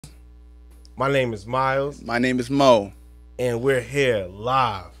My name is Miles, My name is Mo. and we're here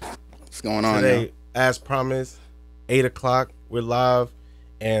live What's going on today. yo? As promised, 8 o'clock, we're live,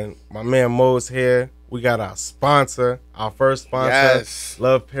 and my man Mo's here. We got our sponsor, our first sponsor, Yes.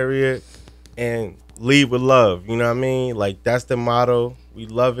 Love Period, and lead with love. You know what I mean? Like, that's the motto. We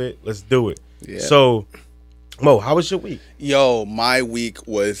love it. Let's do it. Yeah. So, Mo, how was your week? Yo, my week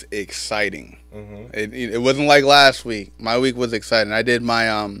was exciting. Mm-hmm. It wasn't like last week. My week was exciting. I did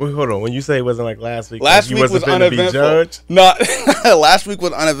my Wait, hold on. When you say it wasn't like last week, last like you week wasn't was finna be uneventful. judged? No, last week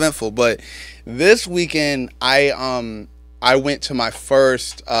was uneventful, but this weekend I went to my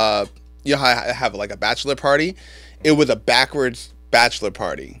first how I have like a bachelor party. It was a backwards bachelor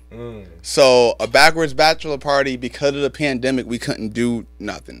party. So a backwards bachelor party, because of the pandemic, we couldn't do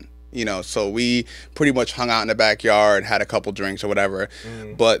nothing. So we pretty much hung out in the backyard, had a couple drinks or whatever.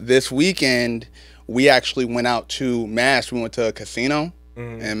 But this weekend, we actually went out to Mass. We went to a casino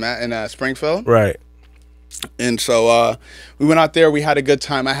in Springfield. Right. And so we went out there. We had a good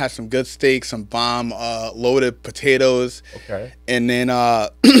time. I had some good steak, some bomb loaded potatoes. Okay. And then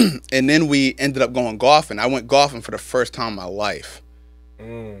and then we ended up going golfing. I went golfing for the first time in my life.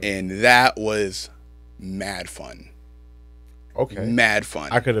 And that was mad fun. Okay. Mad fun.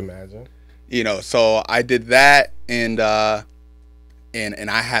 I could imagine. So I did that, and I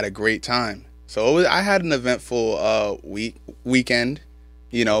had a great time. So I had an eventful weekend.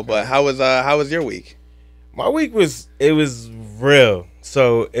 But how was your week? My week was real.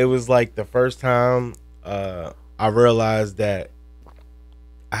 So it was like the first time I realized that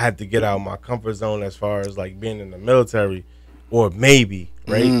I had to get out of my comfort zone as far as like being in the military, or maybe,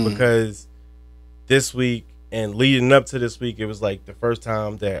 right? Because this week and leading up to this week, it was like the first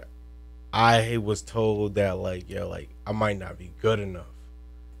time that I was told that like, I might not be good enough.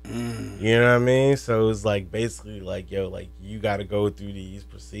 You know what I mean? So it was like basically like, you got to go through these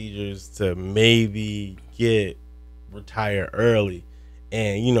procedures to maybe get retired early.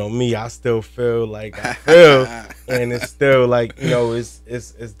 And me, I still feel like I feel, and it's still like,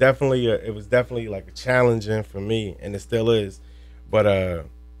 it's definitely it was definitely like challenging for me, and it still is. But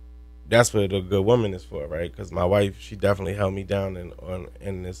that's what a good woman is for, right? Because my wife, she definitely held me down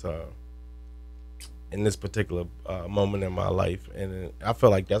in this particular moment in my life, and I feel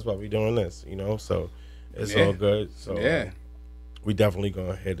like that's why we're doing this, So it's all good. So we definitely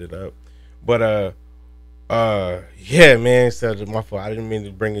gonna hit it up. But yeah, man. So my fault. I didn't mean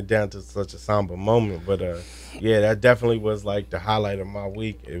to bring it down to such a somber moment, but yeah, that definitely was like the highlight of my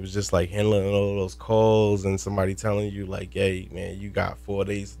week. It was just like handling all those calls and somebody telling you like, "Hey, man, you got 4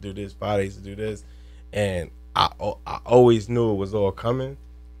 days to do this, 5 days to do this," and I always knew it was all coming.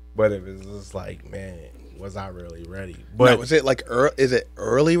 But it was just like, man, was I really ready? But now, was it like is it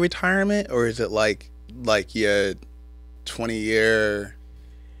early retirement, or is it like your 20-year?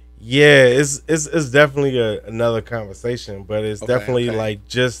 Yeah, it's definitely another conversation, but it's definitely like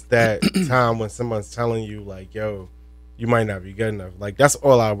just that time when someone's telling you like, yo, you might not be good enough. Like, that's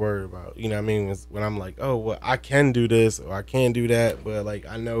all I worry about. You know what I mean? When I'm like, oh, well, I can do this or I can do that, but like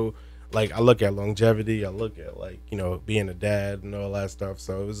I know. Like, I look at longevity, I look at like, being a dad and all that stuff.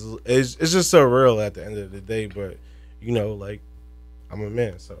 So it's just so real at the end of the day. But like, I'm a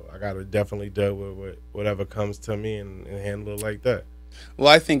man, so I gotta definitely deal with whatever comes to me and handle it like that. Well,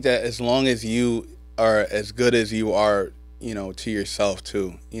 I think that as long as you are as good as you are, to yourself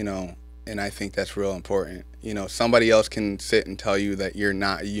too, and I think that's real important. Somebody else can sit and tell you that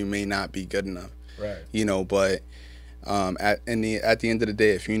you may not be good enough. Right. But at the end of the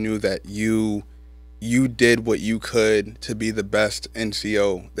day, if you knew that you did what you could to be the best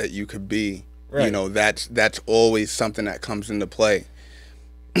NCO that you could be, right. That's always something that comes into play.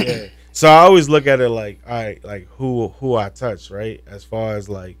 Yeah. So I always look at it like, all right, like who I touch, right? As far as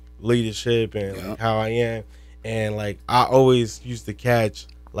like leadership and like how I am, and like I always used to catch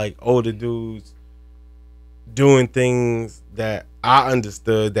like older dudes doing things that I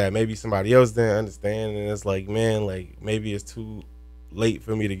understood that maybe somebody else didn't understand, and it's like, man, like maybe it's too late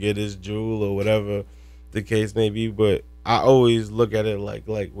for me to get this jewel or whatever the case may be. But I always look at it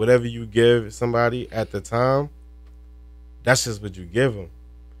like whatever you give somebody at the time, that's just what you give them,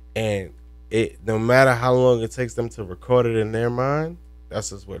 and it no matter how long it takes them to record it in their mind,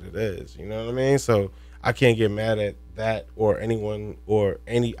 that's just what it is. You know what I mean? So I can't get mad at that or anyone or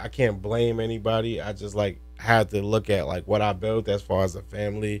I can't blame anybody. I just like had to look at like what I built as far as a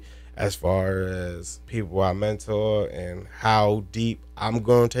family, as far as people I mentor, and how deep I'm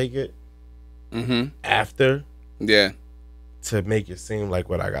gonna take it after. Yeah. To make it seem like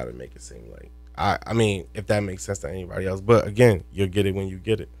what I gotta make it seem like. I mean, if that makes sense to anybody else. But again, you'll get it when you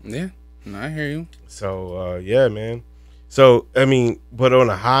get it. Yeah. No, I hear you. So yeah, man. So I mean, but on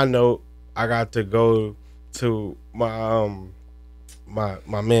a high note, I got to go to my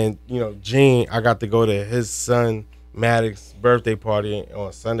man, Gene. I got to go to his son Maddox's birthday party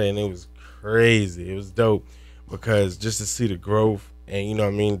on Sunday, and it was crazy. It was dope because just to see the growth, and you know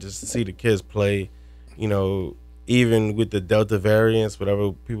what I mean, just to see the kids play, you know, even with the Delta variants,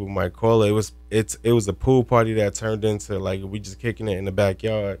 whatever people might call it, it was a pool party that turned into like we just kicking it in the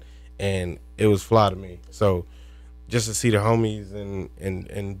backyard, and it was fly to me. So just to see the homies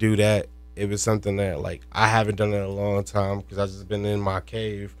and do that, it was something that like I haven't done in a long time because I just been in my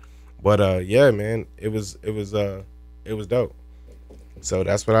cave. But yeah, man, it was dope. So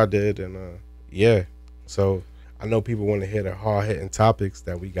that's what I did, and yeah. So I know people want to hear the hard hitting topics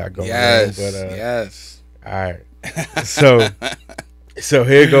that we got going Yes, on, but yes. all right. So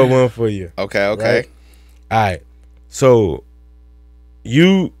here go one for you. Okay. Right? All right. So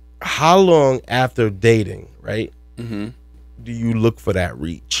how long after dating, right? Mm-hmm. Do you look for that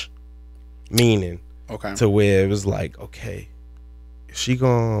reach? Meaning, Okay. to where it was like, okay, is she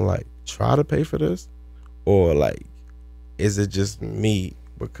gonna like try to pay for this, or like, is it just me?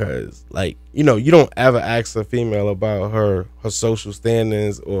 Because like, you don't ever ask a female about her social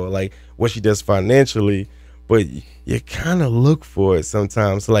standings or like what she does financially, but you kind of look for it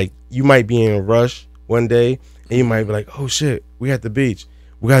sometimes. So, like, you might be in a rush one day and you might be like, oh shit, we at the beach,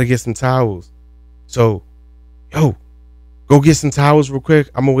 we got to get some towels. So, yo, go get some towels real quick.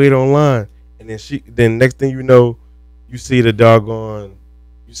 I'm gonna wait online. And then next thing you know, you see the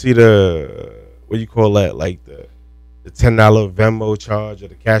what you call that, like the $10 Venmo charge or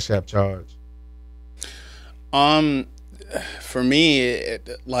the Cash App charge. For me,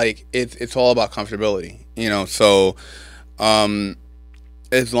 it's all about comfortability, So,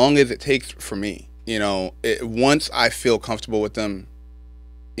 as long as it takes for me, once I feel comfortable with them,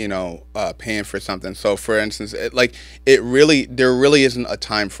 paying for something. So, for instance, there really isn't a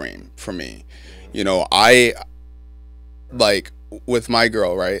time frame for me. I like with my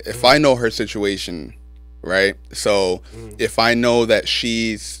girl, right? If I know her situation, right? So if I know that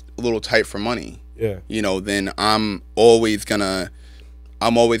she's a little tight for money, yeah, then I'm always gonna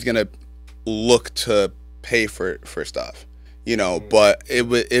look to pay for stuff, But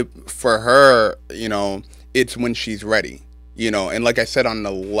it for her, it's when she's ready, And like I said on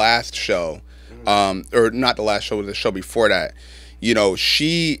the last show, or not the last show, the show before that,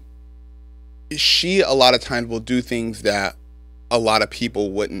 she a lot of times will do things that a lot of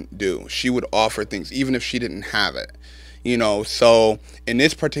people wouldn't do. She would offer things even if she didn't have it, So in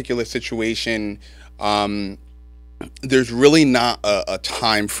this particular situation, there's really not a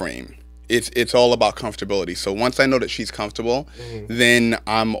time frame. It's all about comfortability. So once I know that she's comfortable, then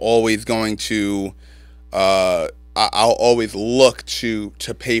I'm always going to I'll always look to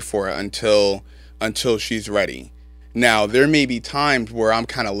pay for it until she's ready. Now there may be times where I'm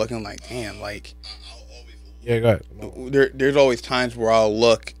kind of looking like, damn, like. Yeah, go ahead. There's always times where I'll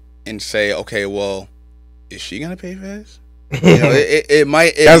look and say, okay, well, is she gonna pay for this? It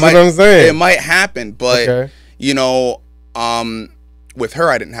might. That's what I'm saying. It might happen, but okay. With her,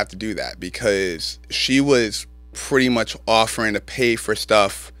 I didn't have to do that because she was pretty much offering to pay for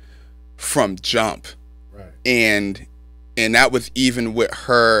stuff from jump, right? And that was even with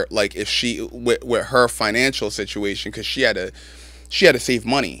her, like if she with her financial situation, because she had to save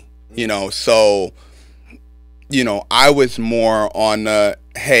money, So. I was more on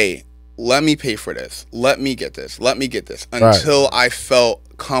hey, let me pay for this. Let me get this. Until I felt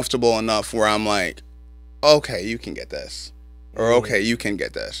comfortable enough where I'm like, okay, you can get this. Or okay, you can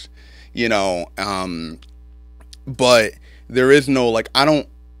get this. But there is no, like, I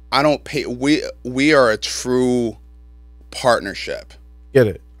don't pay. We are a true partnership. Get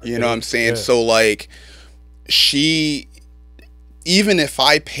it. You know what I'm saying? Yeah. So, like, even if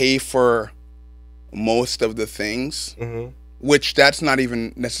I pay for most of the things, which that's not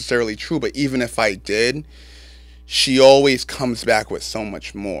even necessarily true, but even if I did, she always comes back with so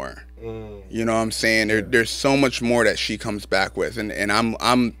much more. You know what I'm saying? There's so much more that she comes back with, and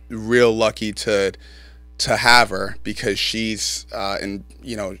I'm real lucky to have her because she's and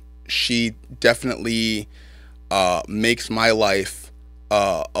she definitely makes my life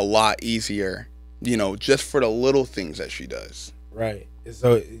a lot easier, just for the little things that she does. Right.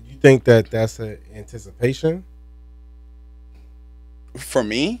 So you think that that's an anticipation for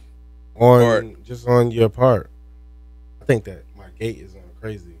me, or just on your part? I think that my gate is on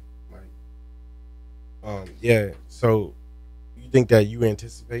crazy. Like, yeah. So you think that you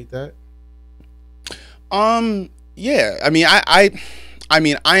anticipate that? Yeah. I mean,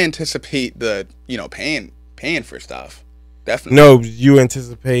 I anticipate the paying for stuff. Definitely. No, you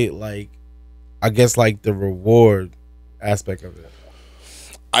anticipate, like, I guess, like the reward aspect of it.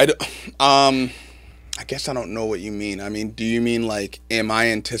 I, d- I guess I don't know what you mean. I mean, do you mean like, am I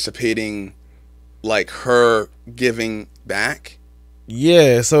anticipating like her giving back?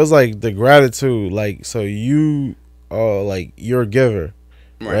 Yeah, so it's like the gratitude, like so you are like you're a giver,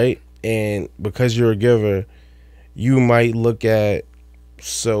 Right. right? And because you're a giver, you might look at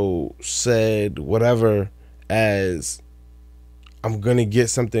so said whatever as I'm gonna get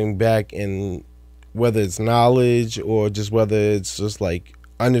something back, and whether it's knowledge or just whether it's just like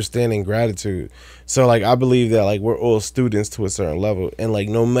understanding gratitude. So like I believe that like we're all students to a certain level, and like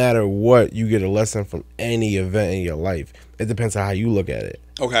no matter what, you get a lesson from any event in your life. It depends on how you look at it,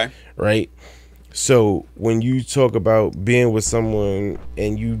 Okay. right? So when you talk about being with someone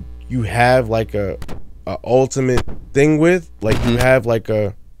and you have like a ultimate thing with, like you have like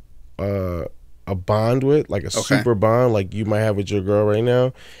a a bond with, like a Okay. super bond, like you might have with your girl right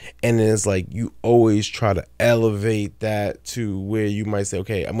now, and then it's like you always try to elevate that to where you might say,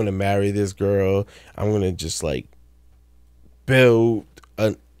 okay, I'm gonna marry this girl, I'm gonna just like build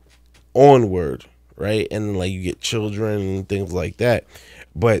an onward, right? And then like you get children and things like that.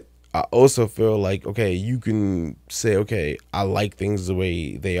 But I also feel like, okay, you can say, okay, I like things the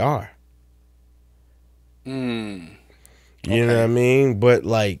way they are. Mm. You know what I Okay. mean? But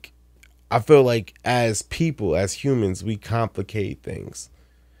like I feel like as people, as humans, we complicate things,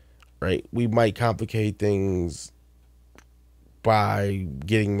 right? We might complicate things by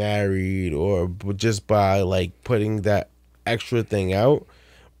getting married or just by like putting that extra thing out.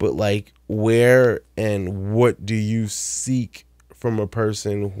 But like, where and what do you seek from a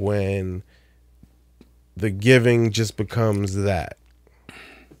person when the giving just becomes that?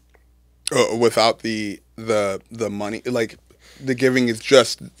 Without the money, like the giving is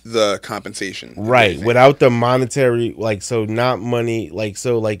just the compensation. Is what you're Right, saying. without the monetary, like, so not money, like,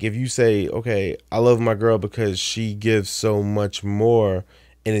 so like if you say, okay, I love my girl because she gives so much more,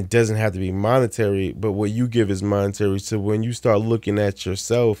 and it doesn't have to be monetary, but what you give is monetary. So when you start looking at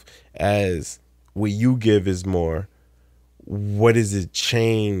yourself as what you give is more, what does it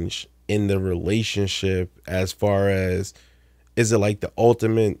change in the relationship? As far as, is it like the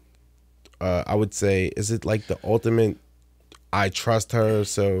ultimate, I would say, is it like the ultimate, I trust her,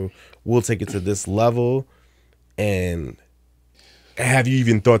 so we'll take it to this level? And have you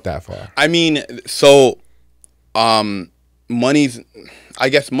even thought that far? I mean, so money's. I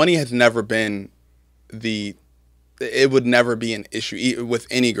guess money has never been the. It would never be an issue with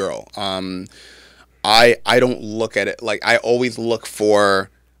any girl. I don't look at it like, I always look for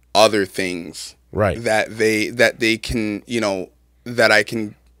other things Right. that they can, that I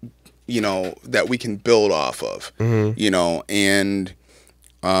can, that we can build off of, and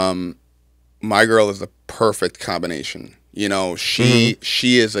my girl is the perfect combination. She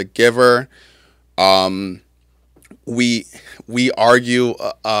is a giver. Um, we argue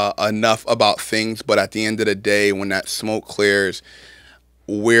enough about things, but at the end of the day, when that smoke clears,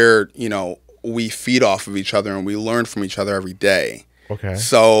 we feed off of each other and we learn from each other every day. Okay.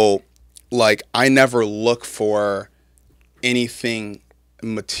 So, like, I never look for anything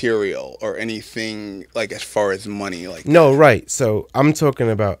material or anything like as far as money, like No, that. right. So I'm talking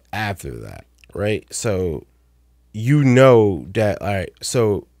about after that, right? So you know that, all right.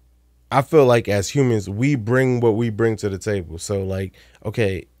 So I feel like as humans, we bring what we bring to the table. So like,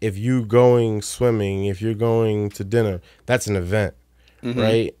 okay, if you going swimming, if you're going to dinner, that's an event,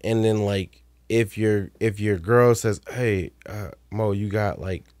 right? And then like, if your girl says, hey, Mo, you got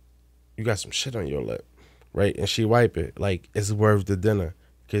some shit on your lip, right? And she wipe it, like it's worth the dinner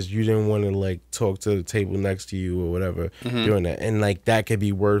because you didn't want to like talk to the table next to you or whatever doing that, and like that could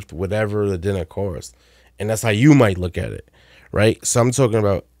be worth whatever the dinner cost, and that's how you might look at it, right? So I'm talking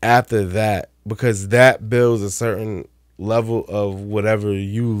about after that, because that builds a certain level of whatever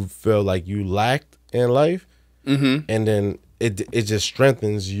you feel like you lacked in life, and then it just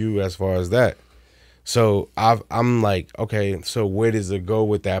strengthens you as far as that. So I'm like, okay, so where does it go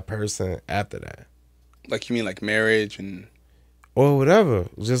with that person after that? Like, you mean like marriage and Or whatever.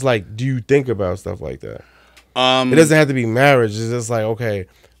 Just like, do you think about stuff like that? It um doesn't have to be marriage. It's just like, okay,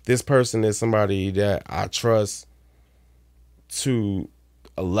 this person is somebody that I trust to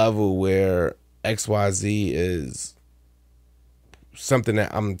a level where XYZ is something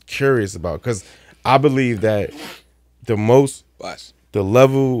that I'm curious about. Because I believe that the most, bless. the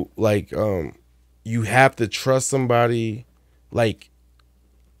level, like, you have to trust somebody. Like,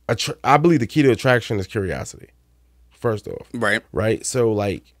 I believe the key to attraction is curiosity, first off. Right. Right? So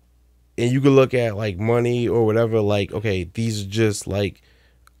like, and you can look at like money or whatever, like, okay, these are just like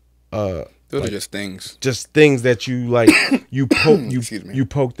Those are just things. Just things that you like. You poke. You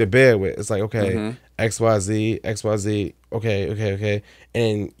poke the bear with. It's like, okay, XYZ, XYZ. Okay.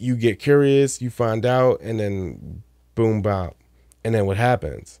 And you get curious. You find out, and then boom, bop, and then what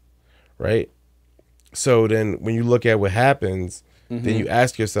happens, right? So then when you look at what happens, then you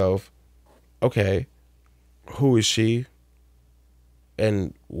ask yourself, okay, who is she,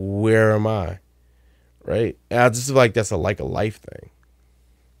 and where am I, right? And I just feel like that's a life thing.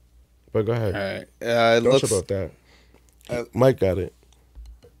 But go ahead. All right. Don't shut about that. Mike got it.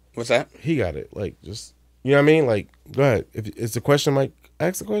 What's that? He got it. Like, just, you know what I mean? Like, go ahead. If it's a question, Mike,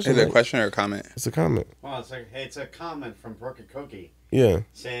 ask the question. Is it a question or a comment? It's a comment. Well, it's a comment from Brookie Cookie. Yeah.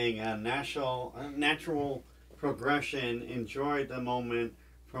 Saying natural progression. Enjoy the moment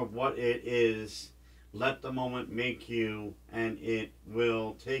for what it is. Let the moment make you, and it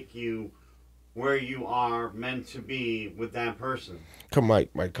will take you where you are meant to be with that person. Come,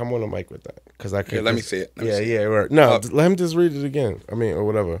 Mike, come on the mic with that, because I can't. Yeah, let me see it. Right. No, let him just read it again. I mean, or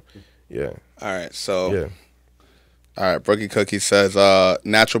whatever. Yeah. All right. So. Yeah. All right. Brookie Cookie says,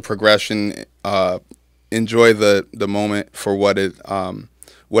 "Natural progression. Enjoy the moment for what it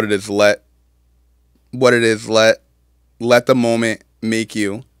is. Let the moment make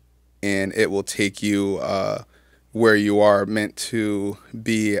you, and it will take you where you are meant to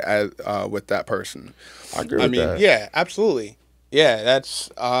be with that person." I agree with that. Yeah, absolutely. Yeah, that's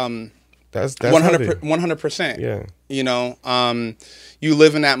 100%. Yeah. You know, you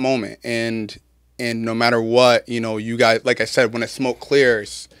live in that moment, and no matter what, you know, you guys, like I said, when the smoke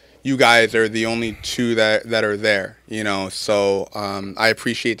clears, you guys are the only two that are there. You know, so I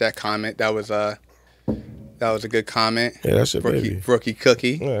appreciate that comment. That was a good comment. Yeah, that's your baby. Brookie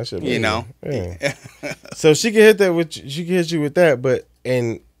Cookie. Yeah, that's your baby. You know. Yeah. So she can hit you with that, but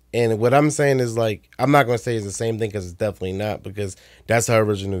and what I'm saying is, like, I'm not gonna say it's the same thing, because it's definitely not, because that's her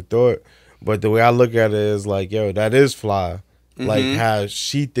original thought. But the way I look at it is like, yo, that is fly. Like how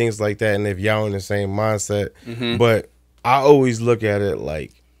she thinks like that, and if y'all in the same mindset. But I always look at it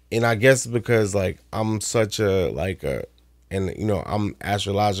like, and I guess because like I'm such and you know, I'm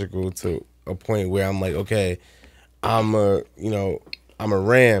astrological to a point where I'm like, okay, I'm a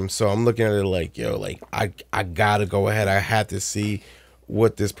ram, so I'm looking at it like, yo, like I gotta go ahead. I have to see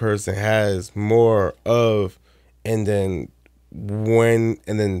what this person has more of, and then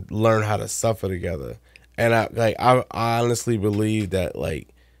learn how to suffer together. And I honestly believe that, like,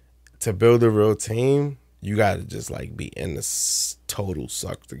 to build a real team, you gotta just like be in this total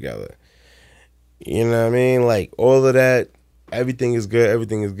suck together. You know what I mean? Like, all of that, everything is good,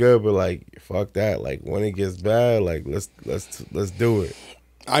 but like, fuck that. Like, when it gets bad, like, let's do it.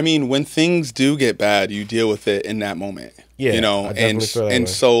 I mean, when things do get bad, you deal with it in that moment. Yeah, you know, and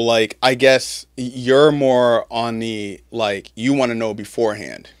so like, I guess you're more on the, like, you want to know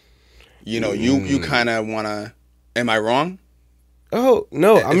beforehand. You know, you kind of want to. Am I wrong? Oh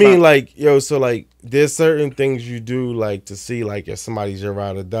no, I mean, like, yo, so like, there's certain things you do, like, to see, like, if somebody's your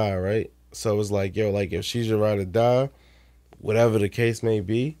ride or die, right? So it's like, yo, like, if she's your ride or die, whatever the case may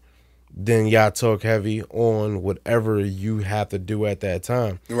be, then y'all talk heavy on whatever you have to do at that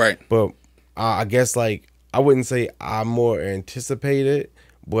time. Right. But I guess, like, I wouldn't say I more anticipate it,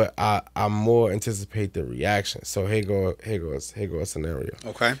 but I more anticipate the reaction. So here go a scenario.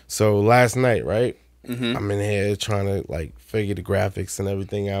 Okay. So last night, right? I'm in here trying to, like, figure the graphics and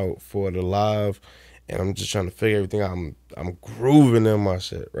everything out for the live, and I'm just trying to figure everything out. I'm grooving in my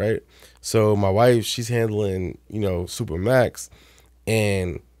shit, right? So my wife, she's handling, you know, Super Max,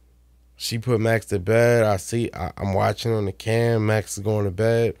 and she put Max to bed. I'm watching on the cam. Max is going to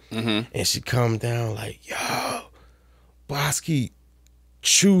bed, and she come down like, yo, Bosky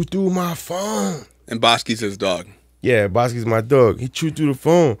chewed through my phone. And Bosky's his dog. Yeah, Bosky's my dog. He chewed through the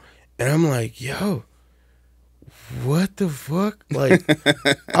phone, and I'm like, yo, what the fuck? Like,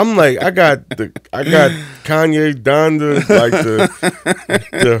 I'm like, I got Kanye Donda, like,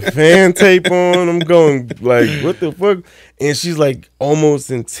 the fan tape on. I'm going like, what the fuck? And she's like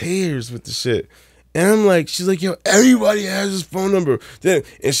almost in tears with the shit. And I'm like, she's like, yo, everybody has his phone number.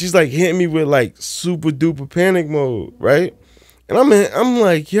 And she's like hitting me with like super duper panic mode, right? And I'm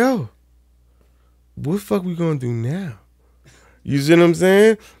like, yo, what the fuck we gonna do now? You see what I'm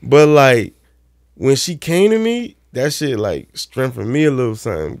saying? But like, when she came to me, that shit like strengthened me a little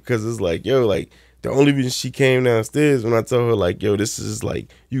something, because it's like, yo, like, the only reason she came downstairs when I told her, like, yo, this is like,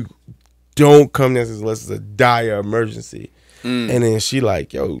 you don't come downstairs unless it's a dire emergency. And then she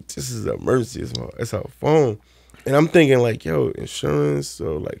like, yo, this is an emergency. It's her phone. And I'm thinking like, yo, insurance,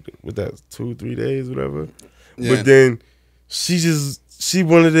 so like, with that 2-3 days, whatever. Yeah. But then she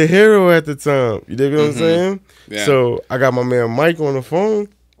wanted a hero at the time. You dig what I'm saying? Yeah. So I got my man Mike on the phone.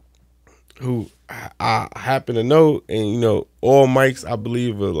 who I happen to know, and you know, all mics I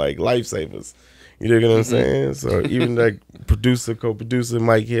believe are like lifesavers. You know what I'm saying? So even that producer, co-producer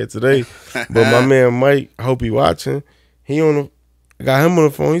Mike here today, but my man Mike, I hope he watching. He got him on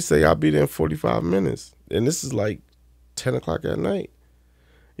the phone. He say I'll be there in 45 minutes, and this is like 10 o'clock at night.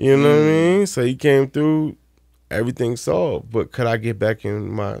 You know what I mean? So he came through, everything solved. But could I get back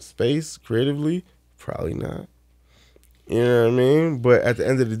in my space creatively? Probably not. You know what I mean? But at the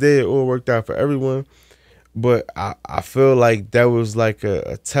end of the day, it all worked out for everyone. But I feel like that was like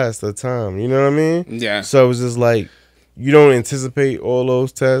a test of time. You know what I mean? Yeah. So it was just like, you don't anticipate all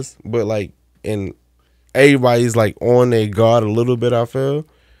those tests, but like, and everybody's like on their guard a little bit, I feel.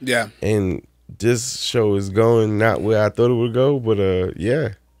 Yeah. And this show is going not where I thought it would go, but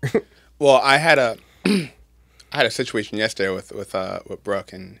yeah. Well, I had a situation yesterday with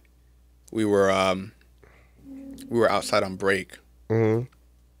Brooke, and we were outside on break,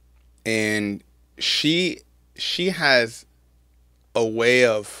 and she has a way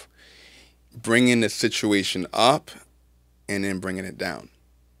of bringing the situation up and then bringing it down,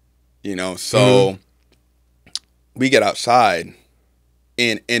 you know. So we get outside,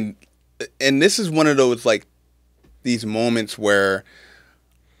 and this is one of those like these moments where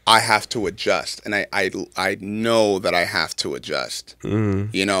I have to adjust, and I know that I have to adjust,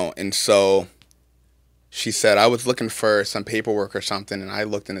 you know. And so she said, I was looking for some paperwork or something, and I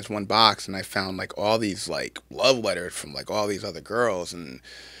looked in this one box, and I found like all these like love letters from like all these other girls, and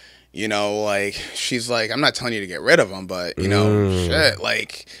you know, like she's like, I'm not telling you to get rid of them, but you know, shit,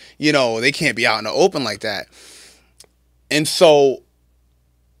 like, you know, they can't be out in the open like that. And so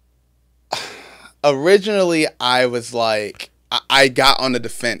originally I was like, I got on the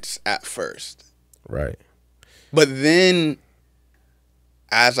defense at first. Right. But then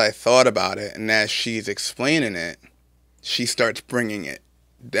as I thought about it and as she's explaining it, she starts bringing it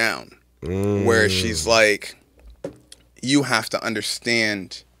down. Where she's like, you have to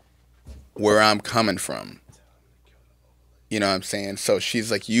understand where I'm coming from. You know what I'm saying? So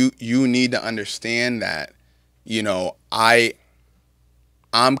she's like, you need to understand that, you know,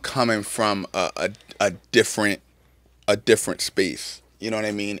 I'm coming from a different space. You know what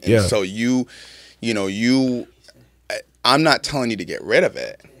I mean? And yeah. So I'm not telling you to get rid of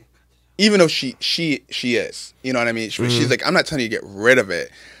it, even though she is. You know what I mean? She's like, I'm not telling you to get rid of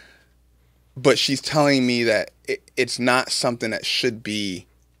it, but she's telling me that it's not something that should be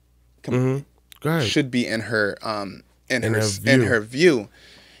should be in her view.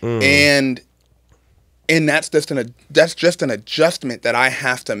 And that's just an adjustment that I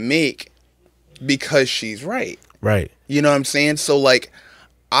have to make because she's right. Right. You know what I'm saying? So like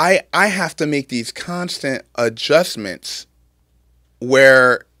I have to make these constant adjustments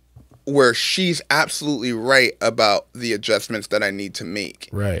where she's absolutely right about the adjustments that I need to make.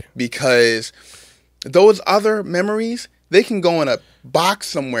 Right. Because those other memories, they can go in a box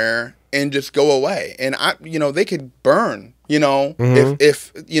somewhere and just go away. And they could burn, you know,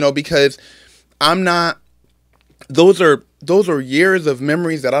 if you know, because I'm not, those are years of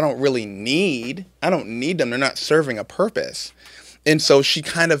memories that I don't really need. I don't need them. They're not serving a purpose. And so she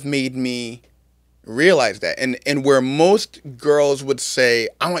kind of made me realize that. And where most girls would say,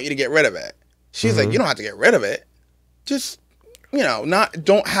 I want you to get rid of it. She's like, you don't have to get rid of it. Just, you know,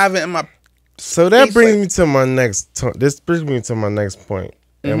 don't have it in my. So that brings me to my next. This brings me to my next point.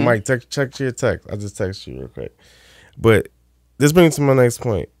 And Mike, check your text. I just text you real quick. But this brings me to my next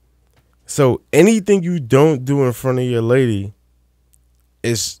point. So anything you don't do in front of your lady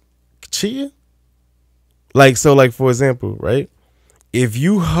is cheating. Like, so like, for example, right? If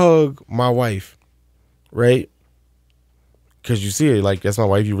you hug my wife, right? Because you see her, like, that's my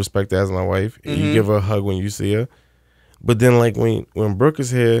wife. You respect her as my wife. And you give her a hug when you see her. But then, like, when Brooke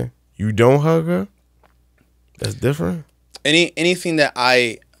is here, you don't hug her. That's different. Anything that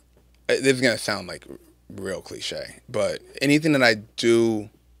this is gonna sound like real cliche, but anything that I do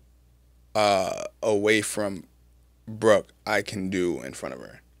away from Brooke, I can do in front of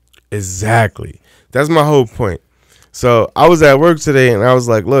her. Exactly. That's my whole point. So I was at work today and I was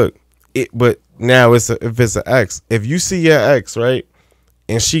like, look, but now if it's an ex, if you see your ex, right,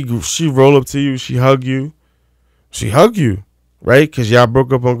 and she roll up to you, she hug you, right, because y'all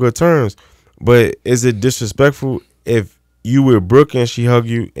broke up on good terms. But is it disrespectful if you with Brooke and she hug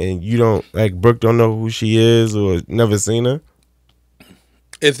you and you don't, like, Brooke don't know who she is or never seen her?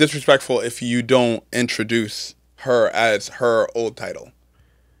 It's disrespectful if you don't introduce her as her old title.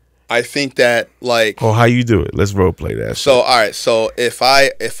 I think that, like... Oh, how you do it? Let's role play that. So, all right. So, if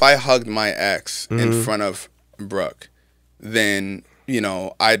I hugged my ex in front of Brooke, then, you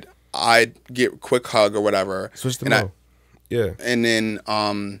know, I'd get a quick hug or whatever. Switch the mode. Yeah. And then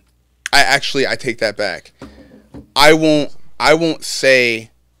I take that back. I won't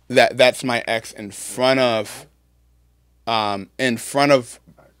say that that's my ex in front of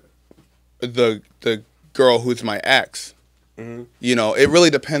the girl who's my ex. Mm-hmm. You know, it really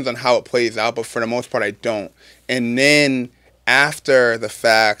depends on how it plays out, but for the most part I don't. And then after the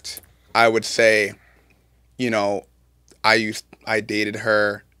fact, I would say, you know, I dated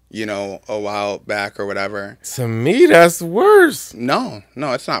her, you know, a while back or whatever. To me, that's worse. No,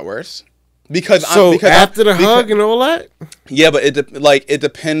 it's not worse. Because after the hug and all that? Yeah, but it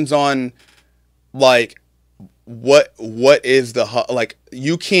depends on like what is the hug. Like,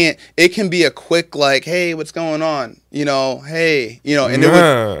 you can't, it can be a quick like, hey, what's going on? You know, hey, you know, and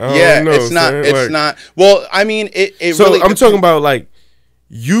it's not. Well, I mean, it so really I'm talking about like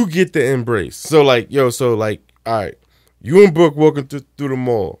you get the embrace. So like, so like, all right, you and Brooke walking through the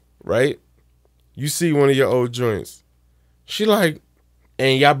mall, right? You see one of your old joints. She like,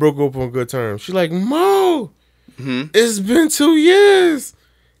 and y'all broke up on good terms. She like, Mo, it's been 2 years.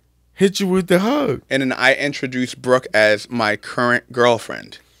 Hit you with the hug. And then I introduced Brooke as my current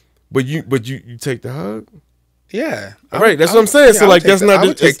girlfriend. But you take the hug? Yeah. Right, that's what I'm saying. So like, that's not. I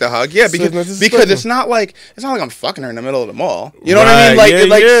would take the hug. Yeah, because it's not like I'm fucking her in the middle of the mall. You know what I mean?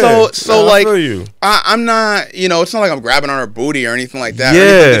 Like, so like, I'm not. You know, it's not like I'm grabbing on her booty or anything like that. Yeah. Or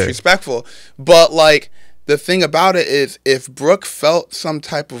anything disrespectful. But like, the thing about it is, if Brooke felt some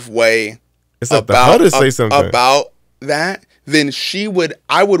type of way about that, then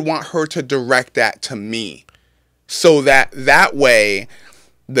I would want her to direct that to me, so that way,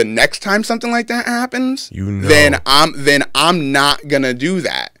 the next time something like that happens, then I'm not gonna do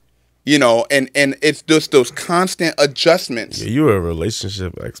that, you know. And it's just those constant adjustments. Yeah, you're a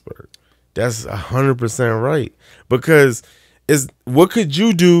relationship expert. That's 100% right. Because what could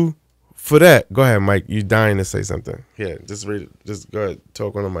you do for that? Go ahead, Mike. You dying to say something? Yeah, just read it. Just go ahead.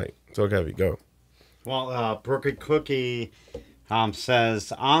 Talk on the mic. Talk heavy. Go. Well, Brooke Cookie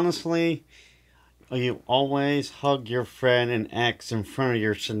says, honestly, you always hug your friend and ex in front of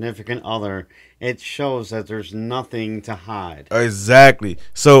your significant other. It shows that there's nothing to hide. Exactly.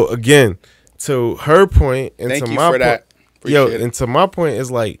 So again, to her point, and to my point, and to my point is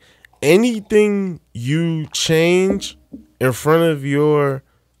like, anything you change in front of your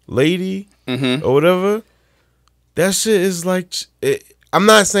lady or whatever, that shit is like. I'm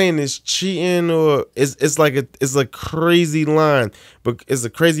not saying it's cheating or it's like it's a crazy line, but it's a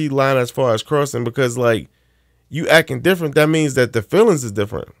crazy line as far as crossing, because like, you acting different, that means that the feelings is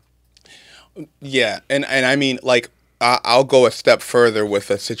different. Yeah, and I mean, like, I'll go a step further with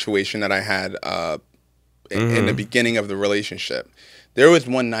a situation that I had in the beginning of the relationship. There was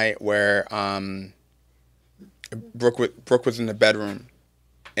one night where Brooke was in the bedroom,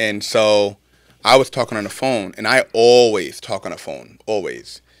 and so I was talking on the phone, and I always talk on the phone,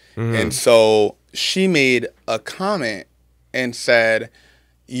 always. And so she made a comment and said,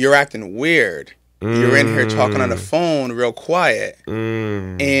 "You're acting weird. You're in here talking on the phone real quiet."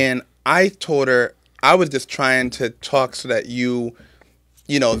 And I told her I was just trying to talk so that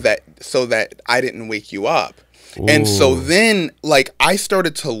so that I didn't wake you up. Ooh. And so then, like, I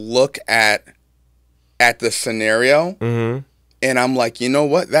started to look at the scenario. And I'm like, you know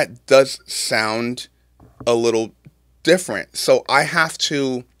what? That does sound a little different. So I've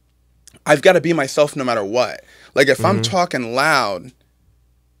got to be myself no matter what. Like, if I'm talking loud,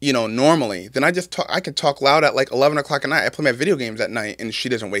 you know, normally, then I can talk loud at like 11 o'clock at night. I play my video games at night and she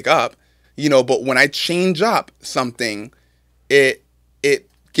doesn't wake up, you know. But when I change up something, it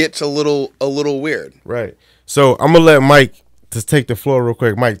gets a little weird. Right. So I'm going to let Mike just take the floor real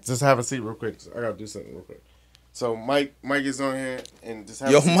quick. Mike, just have a seat real quick. I got to do something real quick. So Mike is on here, and just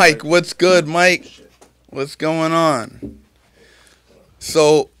have Mike, what's good, Mike? What's going on?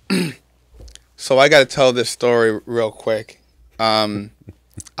 So I got to tell this story real quick. I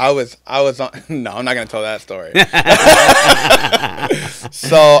was on. No, I'm not gonna tell that story.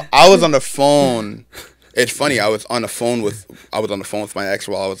 So I was on the phone. It's funny. I was on the phone with my ex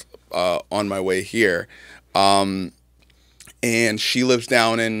while I was on my way here, and she lives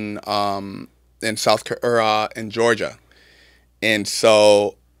down in Georgia, and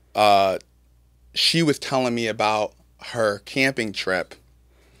so she was telling me about her camping trip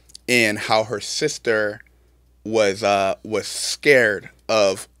and how her sister was scared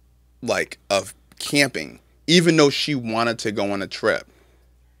of camping, even though she wanted to go on a trip.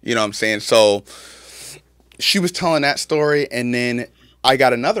 You know what I'm saying? So she was telling that story, and then I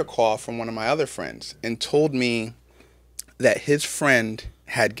got another call from one of my other friends and told me that his friend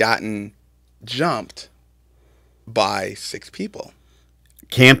had gotten jumped by 6 people.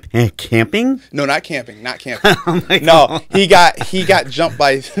 Camping? No, not camping. Not camping. Oh my No, God. he got jumped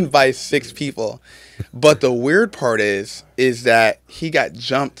by 6 people. But the weird part is that he got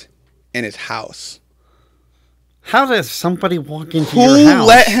jumped in his house. How does somebody walk into Who your house?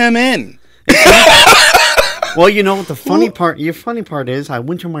 let him in? Well, you know the funny part. Your funny part is, I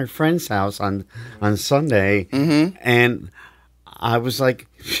went to my friend's house on Sunday, and I was like,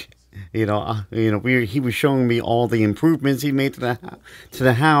 he was showing me all the improvements he made to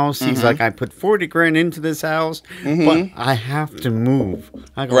the house. He's like, I put 40 grand into this house, but I have to move.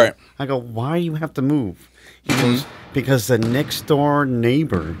 I go, why do you have to move? He goes, because the next door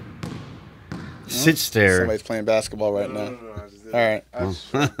neighbor sits there. Somebody's playing basketball right now. All right.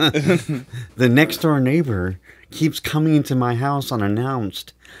 The next door neighbor keeps coming into my house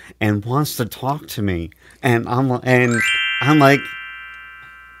unannounced and wants to talk to me, and I'm like,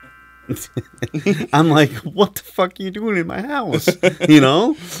 what the fuck are you doing in my house? You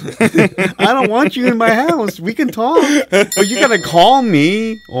know, I don't want you in my house. We can talk, but you gotta call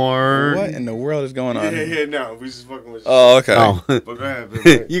me or What in the world is going on? Yeah, no, we just fucking with you. Oh, okay. Oh. But go ahead,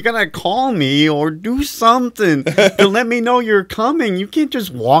 man. You gotta call me or do something to let me know you're coming. You can't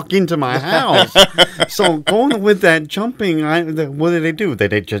just walk into my house. So going with that jumping, what did they do?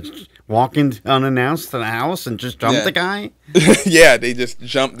 Did they just walk in unannounced to the house and just jump the guy? Yeah, they just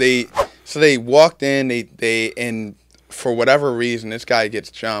jumped. They walked in. They and for whatever reason, this guy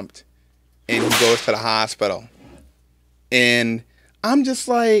gets jumped, and he goes to the hospital. And I'm just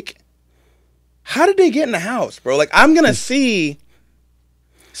like, how did they get in the house, bro? Like, I'm gonna see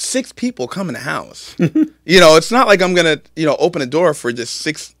 6 people come in the house. It's not like I'm gonna open the door for just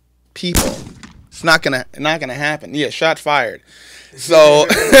 6 people. It's not gonna happen. Yeah, shots fired. So,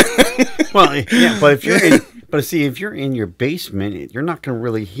 Well, yeah, but if you're in your basement, you're not gonna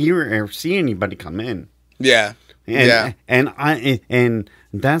really hear or see anybody come in. yeah, And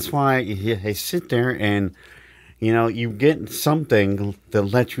that's why I sit there and you get something that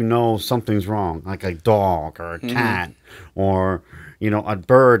lets you know something's wrong, like a dog or a cat or a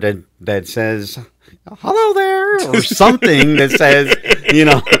bird that says hello there or something that says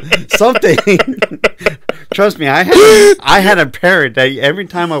something. Trust me, I had a parrot that every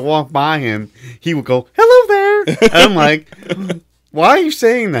time I walked by him, he would go hello there, and I'm like, why are you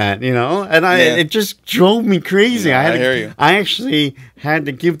saying that? And it just drove me crazy. Yeah, I hear you. I actually had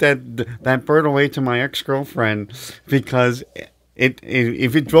to give that bird away to my ex-girlfriend because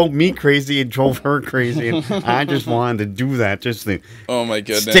if it drove me crazy, it drove her crazy, and I just wanted to do that just to oh my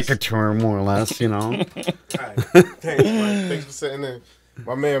goodness, stick it to her more or less. All right. Thanks, Mike. Thanks for sitting in.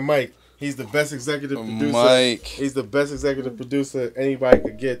 My man Mike, he's the best executive producer. Mike. He's the best executive producer anybody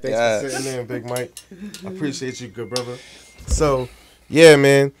could get. Thanks Yes. for sitting in, Big Mike. I appreciate you, good brother. So, yeah,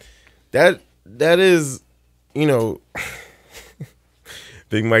 man, that is,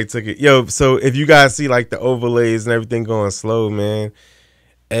 Big Mike took it. Yo, so if you guys see like the overlays and everything going slow, man,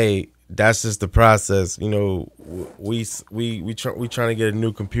 hey, that's just the process. We trying to get a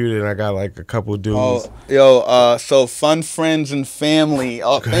new computer, and I got like a couple dudes. So fun friends and family.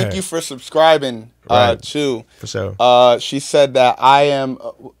 Thank you for subscribing. Right. Too. For sure. She said that I am.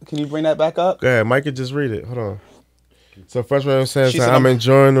 Can you bring that back up? Go ahead, Mike could just read it. Hold on. So freshman says, She said, I'm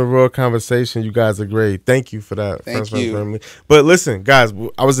enjoying the real conversation. You guys are great. Thank you for that. Thank freshman you. family. But listen, guys,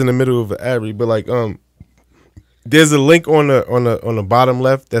 I was in the middle of an ad read, but like there's a link on the bottom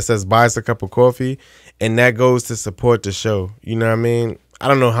left that says buy us a cup of coffee, and that goes to support the show. You know what I mean? I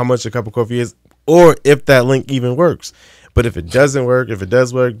don't know how much a cup of coffee is or if that link even works. But if it doesn't work, if it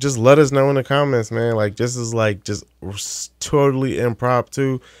does work, just let us know in the comments, man. Like, this is like just totally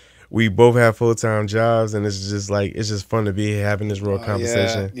impromptu. We both have full-time jobs, and it's just fun to be here having this real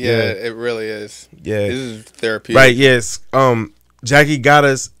conversation. Yeah, it really is. Yeah. This is therapeutic. Right, yes. Jackie Got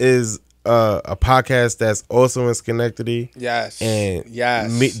Us is a podcast that's also in Schenectady. Yes. And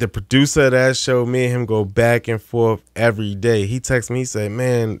yes. me, the producer of that show, me and him go back and forth every day. He texts me, he said,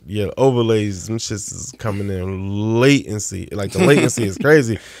 man, your overlays, them shits is coming in latency. Like, the latency is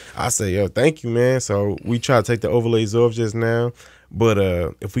crazy. I say, yo, thank you, man. So we try to take the overlays off just now. But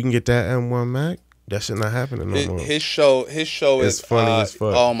if we can get that M1 Mac, that shit not happening no more. His show is funny as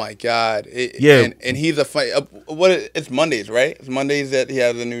fuck. Oh my god! Yeah, and he's a funny. It's Mondays, right? It's Mondays that he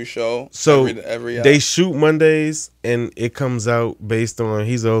has a new show. So every they shoot Mondays, and it comes out based on.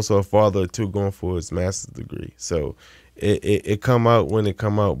 He's also a father too, going for his master's degree. So it come out when it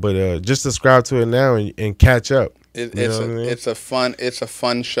come out. But just subscribe to it now and catch up. It's a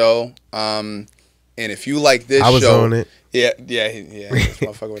fun show. And if you like this show, I was on it. Yeah, this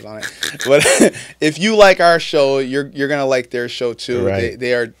motherfucker was on it. But if you like our show, you're gonna like their show too. Right.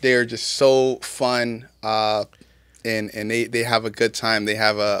 They are just so fun. and they have a good time. They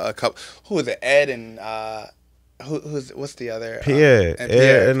have a couple. Who is it? Ed and what's the other? Pierre, and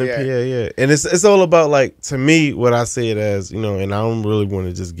Pierre, yeah. And it's all about, like, to me, what I see it as, you know, and I don't really want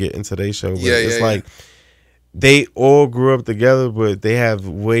to just get into their show, but it's like they all grew up together, but they have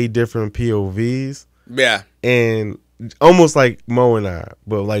way different POVs. Yeah. And almost like Mo and I,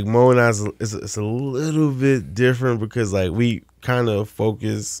 but like Mo and I is a little bit different because like we kind of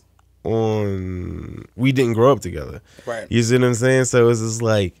focus on, we didn't grow up together. Right. You see what I'm saying? So it's just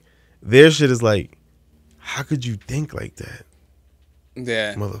like their shit is like, how could you think like that?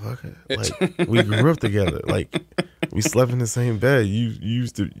 Yeah. Motherfucker. Like, we grew up together. Like, we slept in the same bed. You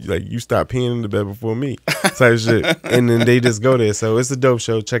used to, like, you stopped peeing in the bed before me. Type shit. And then they just go there. So it's a dope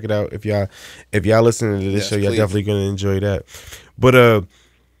show. Check it out. If y'all listening to this show, y'all definitely gonna enjoy that. But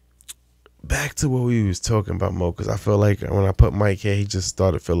back to what we was talking about, Mo, because I feel like when I put Mike here, he just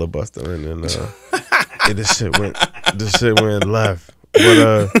started filibustering and this shit went left.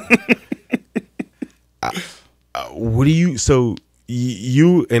 But what do you, so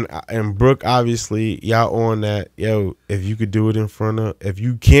you and Brooke, obviously y'all on that, yo, if you could do it in front of, if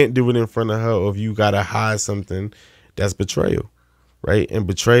you can't do it in front of her, or if you gotta hide something, that's betrayal, right? And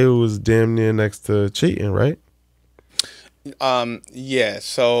betrayal is damn near next to cheating, right? Yeah,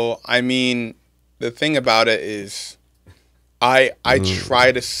 so I mean, the thing about it is I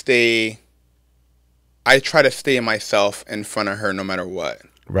try to stay myself in front of her no matter what.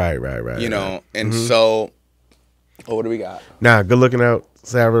 Right. You know, and so what do we got? Nah, good looking out,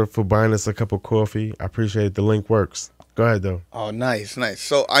 Sarah, for buying us a cup of coffee. I appreciate it. The link works. Go ahead, though. Oh, nice.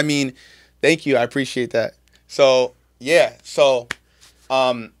 So, I mean, thank you. I appreciate that. So, yeah. So,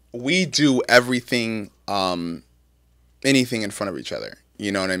 we do everything, anything in front of each other.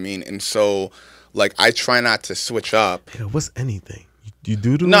 You know what I mean? And so, like, I try not to switch up. Yeah, what's anything? You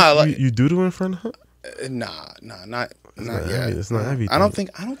do you do in front of her? Nah, not yet. yet. It's not everything. I don't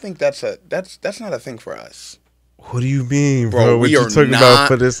think that's not a thing for us. What do you mean, bro? What we you are talking not, about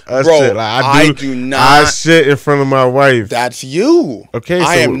for this us bro, shit? Like, I do not. I shit in front of my wife. That's you. Okay,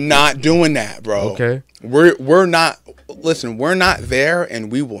 I am not doing that, bro. Okay, we're not. Listen, we're not there,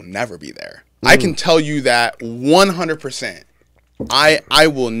 and we will never be there. I can tell you that 100%. I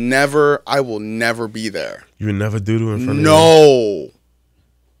will never be there. You would never do in front of No.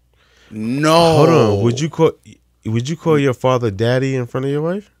 Hold on. Would you call your father daddy in front of your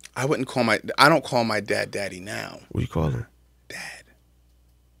wife? I don't call my dad daddy now. What do you call him? Dad.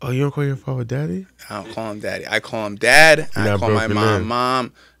 Oh, you don't call your father daddy? I don't call him daddy. I call him dad. I call my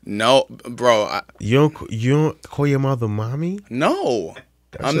mom. No, bro. You don't call your mother mommy? No.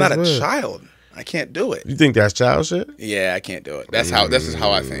 I'm not a child. I can't do it. You think that's child shit? Yeah, I can't do it. This is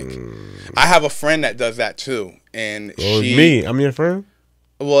how I think. I have a friend that does that too, and me. I'm your friend.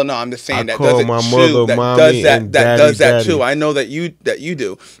 Well, no, I'm just saying that does it too. That does that too. I know that you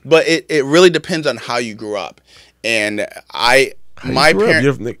do, but it really depends on how you grew up. And my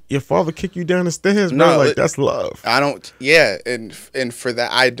parents, your father kicked you down the stairs, bro. Like, that's love. I don't. Yeah, and for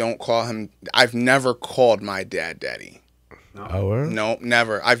that, I don't call him. I've never called my dad daddy. No. Oh, no,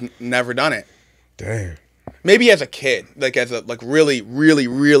 never. I've never done it. Damn. Maybe as a kid, like really, really,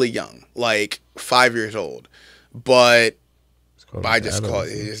 really young, like 5 years old, but I just call it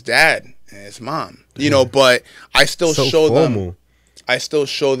his dad and his mom. You know, but I still show them. I still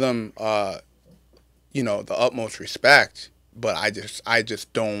show them, you know, the utmost respect. But I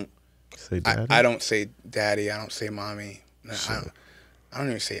just don't. Say daddy? I don't say daddy. I don't say mommy. No, I don't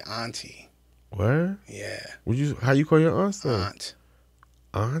even say auntie. Where? Yeah. How you call your aunt? Aunt.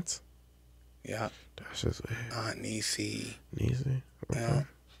 Aunt? Yeah. That's just weird. Aunt Niecy. Niecy? Okay.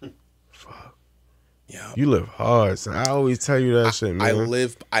 Yeah. Fuck. Yeah. You live hard, so I always tell you that shit, man. I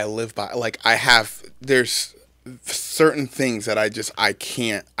live by, like, there's certain things that I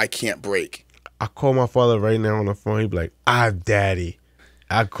can't break. I call my father right now on the phone. He be like, daddy.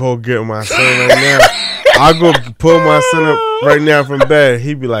 I go get my son right now. I go pull my son up right now from bed.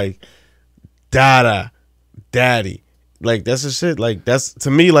 He be like, Dada, daddy. Like, that's the shit. Like, that's,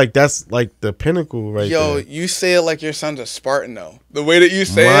 to me, like, that's like the pinnacle right there. Yo, you say it like your son's a Spartan, though. The way that you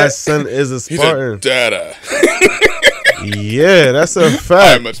say my son is a Spartan. He's a Dada. Yeah, that's a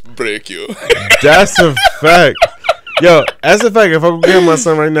fact. I must break you. That's a fact. Yo, that's a fact. If I go get my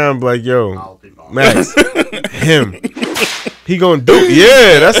son right now and be like, yo, Max, him, he gonna do it.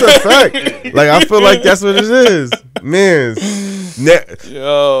 Yeah, that's a fact. Like, I feel like that's what it is. Man.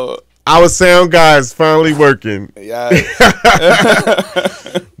 Yo. Our sound guy is finally working. Yeah.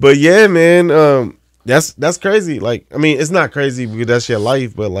 But yeah, man, that's crazy. Like, I mean, it's not crazy because that's your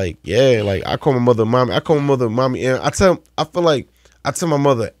life, but like, yeah, like I call my mother mommy. I call my mother mommy, and I tell my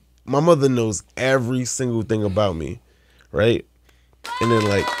mother my mother knows every single thing about me, right? And then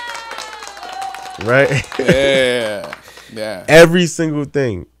like, right? Yeah. Every single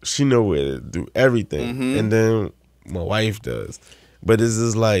thing. She know where to do everything. And then my wife does. But this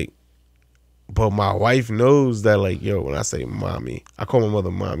is like, but my wife knows that like, yo, when I say mommy, I call my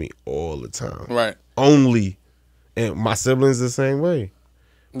mother mommy all the time. Right. Only. And my siblings the same way.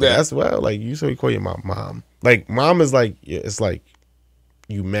 But Yeah. that's wild. Like, you say you call your mom. Like, mom is like, yeah, it's like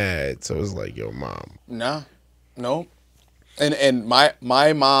you mad. So it's like, yo, mom. No. And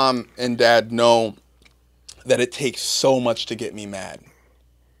my mom and dad know that it takes so much to get me mad.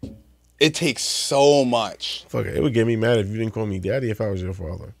 It takes so much. Fuck it. It would get me mad if you didn't call me daddy if I was your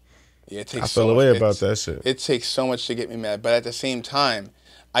father. Yeah, it takes I feel away about that shit. It takes so much to get me mad. But at the same time,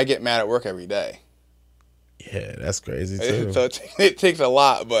 I get mad at work every day. Yeah, that's crazy too. So it takes a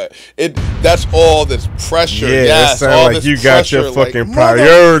lot, but that's all this pressure. Yeah, yes, it sounds all like this you got your pressure, like, fucking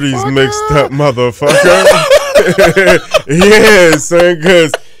priorities mixed up, motherfucker. Yeah, son,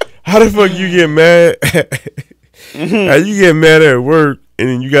 because how the fuck you get mad? How you get mad at work and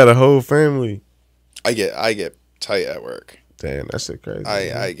then you got a whole family? I get tight at work. Damn, that shit crazy.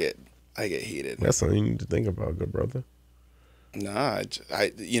 I get heated. That's something you need to think about, good brother. Nah,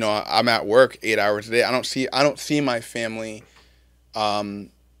 I'm at work 8 hours a day. I don't see my family. I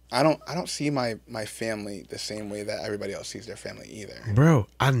don't see my family the same way that everybody else sees their family either. Bro,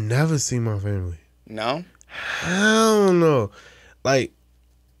 I never see my family. No? Hell no. Like,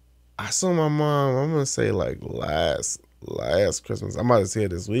 I saw my mom, I'm gonna say like last Christmas. I'm about to see her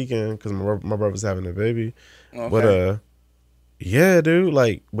this weekend because my brother's having a baby. Okay. But yeah, dude,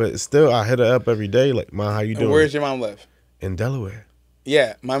 like, but still I hit her up every day, like, Mom, how you doing? Where does your mom live? In Delaware.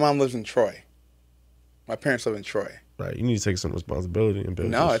 Yeah, my mom lives in Troy. My parents live in Troy. Right, you need to take some responsibility and build.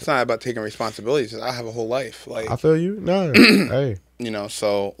 No, it's not about taking responsibilities. I have a whole life. Like, I feel you. Nah, hey,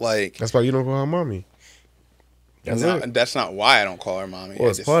 so like that's why you don't call her mommy. That's not why I don't call her mommy. Well,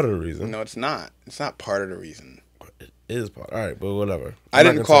 it's part of the reason. No, it's not. It's not part of the reason. It is part. All right, but whatever. I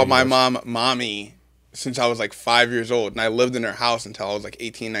didn't call my mom mommy since I was like 5 years old, and I lived in her house until I was like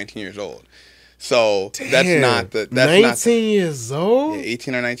 18, 19 years old. So Damn, that's 19 years old? Yeah,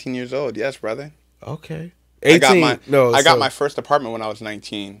 18 or 19 years old. Yes, brother. Okay. 18. I got my first apartment when I was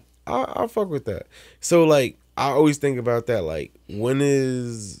 19. I'll fuck with that. So, like, I always think about that. Like, when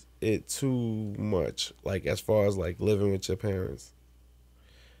is it too much? Like, as far as, like, living with your parents.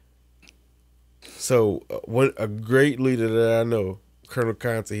 So, when a great leader that I know, Colonel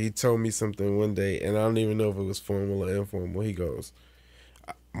Conte, he told me something one day, and I don't even know if it was formal or informal. He goes,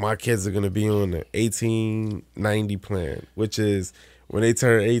 my kids are going to be on the 1890 plan, which is when they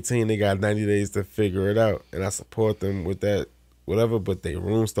turn 18, they got 90 days to figure it out. And I support them with that, whatever, but their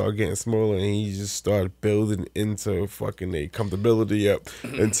rooms start getting smaller, and he just started building into fucking their comfortability up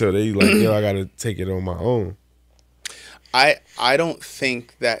until they like, yo, I got to take it on my own. I don't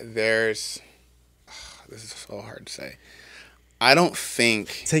think that there's, this is so hard to say. I don't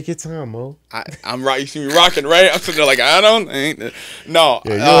think. Take your time, Mo. I'm right. You see me rocking, right? I'm sitting there like I don't think. No,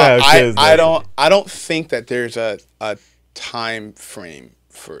 yeah, I don't think that there's a time frame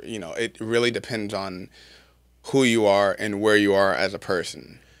for It really depends on who you are and where you are as a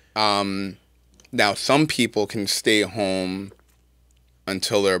person. Now, some people can stay home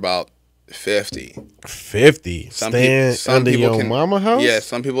until they're about 50. 50. Stand under your mama house. Yeah,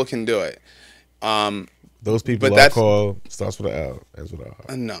 some people can do it. Those people I call starts with an L. That's what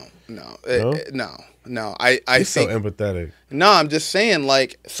I. No. You're think so empathetic. No, I'm just saying,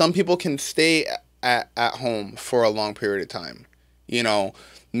 like, some people can stay at home for a long period of time.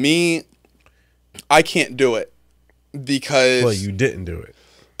 Me, I can't do it because. Well, you didn't do it.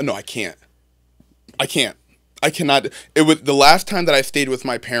 No, I can't. I cannot. It was the last time that I stayed with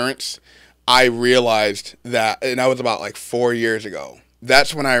my parents. I realized that, and that was about like 4 years ago.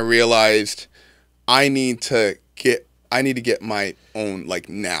 That's when I realized. I need to get my own, like,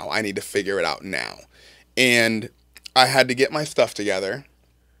 now. I need to figure it out now. And I had to get my stuff together.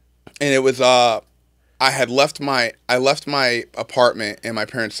 And it was I left my apartment, and my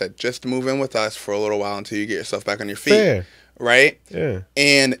parents said, just move in with us for a little while until you get yourself back on your feet. Fair. Right? Yeah.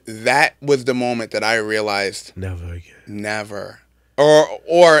 And that was the moment that I realized never again. Never.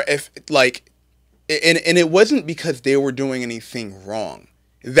 Or if, like, and it wasn't because they were doing anything wrong.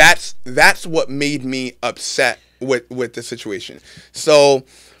 That's what made me upset with the situation. So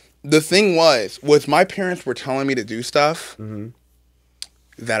the thing was my parents were telling me to do stuff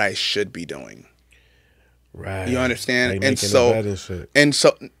that I should be doing. Right. You understand? Like and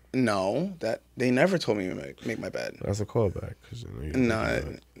so no, that they never told me to make my bed. That's a callback.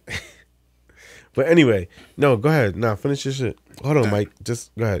 No. But anyway, no, go ahead. Nah, finish your shit. Hold on, Mike.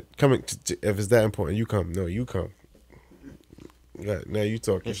 Just go ahead. If it's that important, you come. No, you come. Go ahead. Now you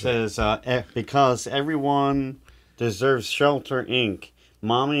talk. It says, because everyone deserves shelter, Inc.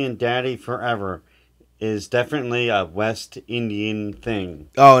 Mommy and Daddy Forever is definitely a West Indian thing.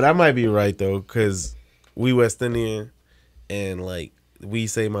 Oh, that might be right though, because we West Indian, and like we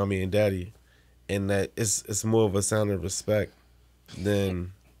say mommy and daddy, and that it's more of a sound of respect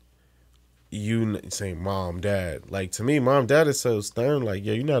than you saying mom, dad. Like to me, mom, dad is so stern. Like,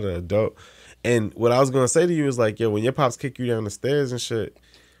 yo, you're not an adult. And what I was gonna say to you is like, yo, when your pops kick you down the stairs and shit,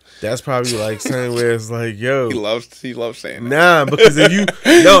 that's probably like saying where it's like, yo, He loves saying that. nah, because if you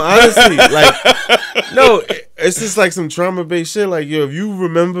no, honestly, like no, it's just like some trauma based shit. Like, yo, if you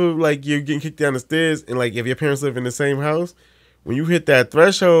remember like you're getting kicked down the stairs and like if your parents live in the same house, when you hit that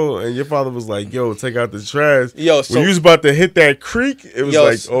threshold and your father was like, yo, take out the trash. Yo, so when you was about to hit that creek, it was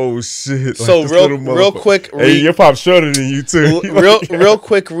like, oh shit. So like, real quick, hey, your pop's shorter than you too. real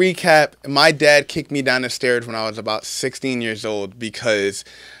quick recap. My dad kicked me down the stairs when I was about 16 years old because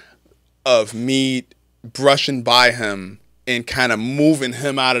of me brushing by him and kind of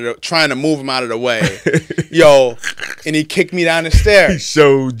trying to move him out of the way. Yo, and he kicked me down the He stairs.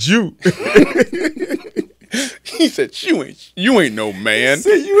 showed you. He said, you ain't no man. He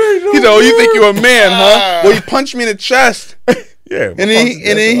said, you ain't no He said, oh, you think man. you a man, huh? Well, he punched me in the chest. Yeah. And then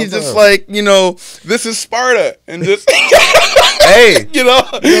he's just like, this is Sparta. And just, hey, you know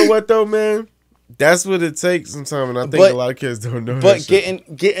what though, man? That's what it takes sometimes, and I think a lot of kids don't know that But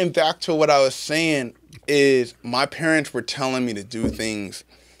shit. getting back to what I was saying is my parents were telling me to do things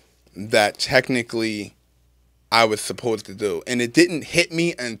that technically I was supposed to do. And it didn't hit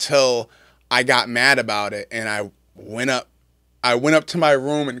me until I got mad about it, and I went up to my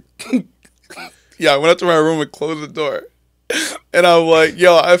room and I went up to my room and closed the door. And I'm like,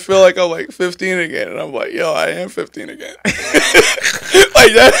 yo, I feel like I'm like 15 again. And I'm like, yo, I am 15 again.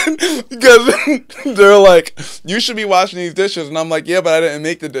 Like that, because they're like, you should be washing these dishes. And I'm like, yeah, but I didn't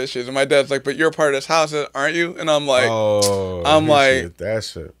make the dishes. And my dad's like, but you're a part of this house, aren't you? And I'm like, that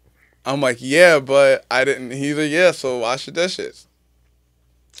shit. I'm like, yeah, but I didn't. He's like, yeah, so wash the dishes.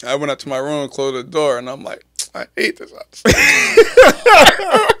 I went up to my room and closed the door, and I'm like, I hate this house.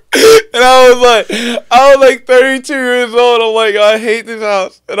 And I was like 32 years old. I'm like, yo, I hate this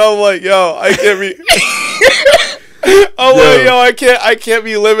house. And I'm like, yo, I can't be. I can't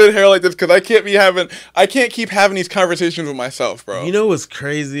be living here like this because I can't keep having these conversations with myself, bro. You know what's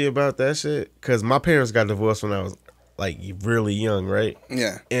crazy about that shit? Because my parents got divorced when I was like really young, right?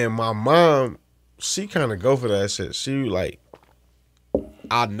 Yeah. And my mom, she kind of go for that shit. She like,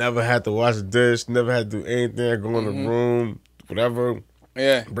 I never had to wash a dish, never had to do anything. I go in the room, whatever.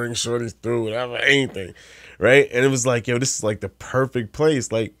 Yeah. Bring shorties through, whatever, anything. Right? And it was like, yo, this is like the perfect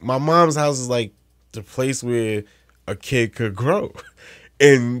place. Like, my mom's house is like the place where a kid could grow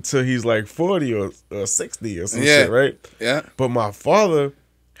until he's like 40 or 60 or some shit, right? Yeah. But my father,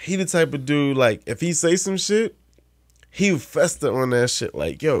 he the type of dude, like, if he say some shit, he would fester on that shit.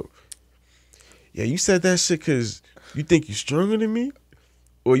 Like, yo, yeah, you said that shit because you think you stronger than me?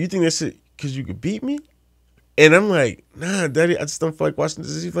 Or you think that shit because you could beat me? And I'm like, nah, daddy, I just don't feel like washing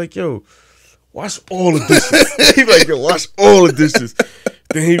dishes. He's like, yo, wash all the dishes. He's like, yo, wash all the dishes.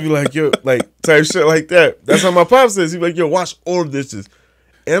 Then he'd be like, yo, like, type shit like that. That's how my pop says. He'd be like, yo, wash all the dishes.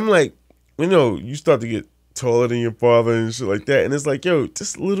 And I'm like, you start to get taller than your father and shit like that. And it's like, yo,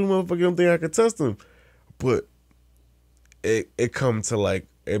 this little motherfucker don't think I can test him. But it come to like,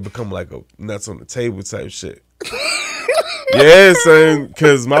 it become like a nuts on the table type shit. Yeah, son,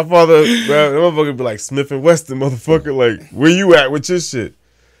 because my father, bro, that motherfucker be like Smith and Weston, motherfucker. Like, where you at with your shit?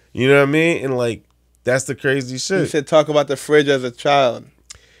 You know what I mean? And like, that's the crazy shit. You said talk about the fridge as a child.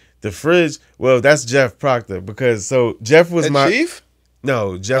 The fridge, well, that's Jeff Proctor because Jeff was my chief.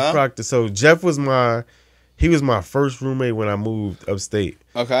 No, Jeff Proctor. So Jeff was he was my first roommate when I moved upstate.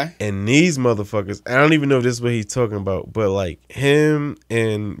 Okay. And these motherfuckers, I don't even know if this is what he's talking about, but like him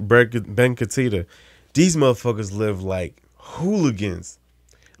and Ben Katita, these motherfuckers live like hooligans,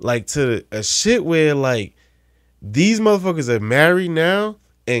 like to a shit where like these motherfuckers are married now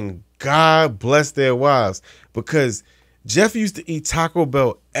and God bless their wives, because Jeff used to eat Taco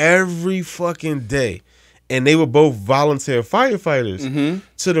Bell every fucking day, and they were both volunteer firefighters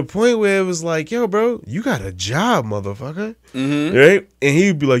to the point where it was like, yo, bro, you got a job, motherfucker. Right? And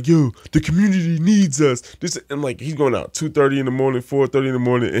he'd be like, yo, the community needs us. And like, he's going out 2:30 in the morning, 4:30 in the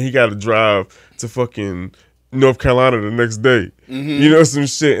morning, and he got to drive to fucking North Carolina the next day. You know, some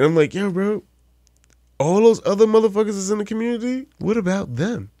shit. And I'm like, yo, bro, all those other motherfuckers that's in the community, what about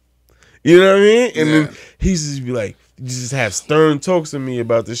them? You know what I mean? And then he's just be like, you just have stern talks to me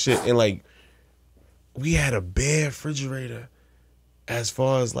about this shit. And like, we had a bare refrigerator as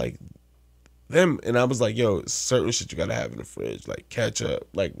far as like them, and I was like, yo, certain shit you gotta have in the fridge, like ketchup,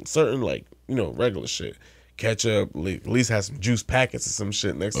 like certain like, you know, regular shit. Ketchup, at least have some juice packets or some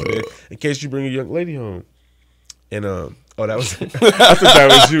shit next to it in case you bring a young lady home. And oh, that was I thought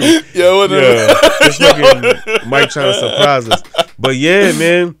that was you. Yo, whatever. Yeah, just fucking Mike trying to surprise us. But yeah,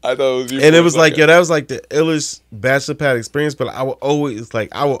 man. I thought it was you. And it was like, yo, that was like the illest bachelor pad experience. But I would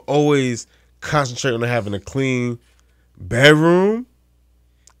always concentrate on having a clean bedroom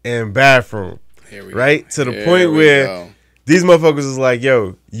and bathroom. Right? To the point where these motherfuckers is like,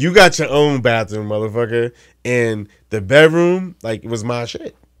 yo, you got your own bathroom, motherfucker. And the bedroom, like, it was my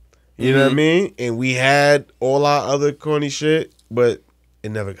shit. You know what I mean? And we had all our other corny shit, but it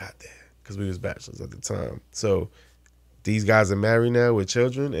never got there because we was bachelors at the time. So these guys are married now with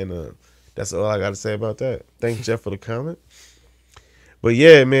children, and that's all I got to say about that. Thanks, Jeff, for the comment. But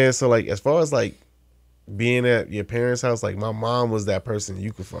yeah, man, so like as far as like being at your parents' house, like my mom was that person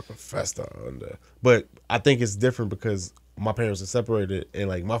you could fucking fester under. But I think it's different because my parents are separated, and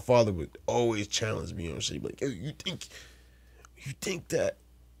like my father would always challenge me on shit. He'd be like, hey, you think that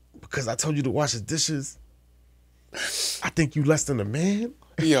because I told you to wash the dishes, I think you less than a man?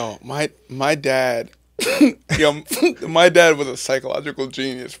 Yo, my dad, yo, my dad was a psychological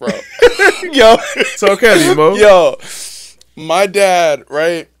genius, bro. Yo, so okay, Mo. Yo, my dad,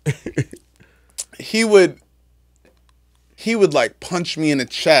 right? He would like punch me in the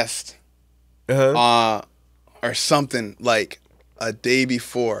chest, or something like a day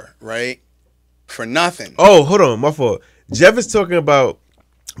before, right? For nothing. Oh, hold on, my fault. Jeff is talking about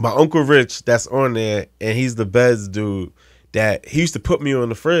my Uncle Rich that's on there, and he's the best dude that he used to put me on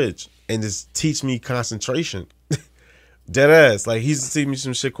the fridge and just teach me concentration. Dead ass. Like, he used to teach me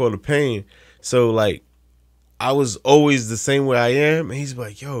some shit called the pain. So, like, I was always the same way I am, and he's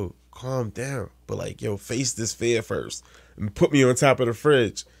like, yo, calm down. But, like, yo, face this fear first. And put me on top of the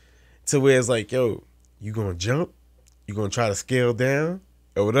fridge. To where it's like, yo, you gonna jump? You gonna try to scale down?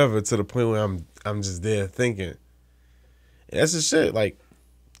 Or whatever, to the point where I'm just there thinking. And that's the shit. Like,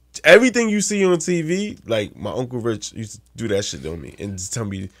 everything you see on TV, like my Uncle Rich used to do that shit on me and just tell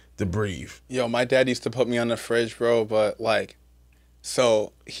me to breathe. Yo, my dad used to put me on the fridge, bro, but like,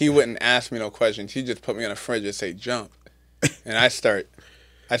 so he wouldn't ask me no questions. He just put me on the fridge and say jump, and I'd start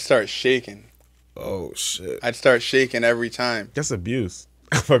shaking. Oh shit! I'd start shaking every time. That's abuse.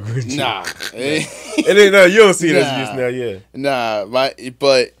 Fuck with you. Nah, and then no, you don't see it as abuse now, yeah. Nah,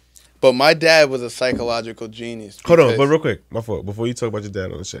 but my dad was a psychological genius. Hold on, but real quick, my fault. Before you talk about your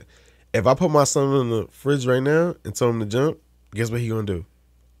dad on the shit, if I put my son in the fridge right now and tell him to jump, guess what he gonna do?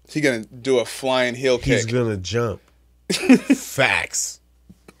 He gonna do a flying heel kick. He's gonna jump. Facts.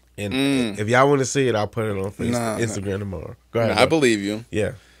 And if y'all want to see it, I'll put it on Facebook, Instagram tomorrow. Go ahead. I believe you.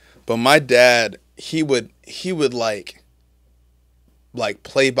 Yeah. But my dad, he would like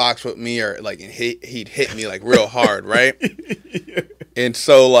play box with me, or like he'd hit me like real hard, right? Yeah. And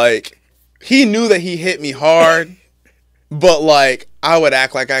so like he knew that he hit me hard, but like I would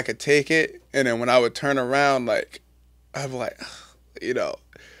act like I could take it, and then when I would turn around, like I'd be like, you know.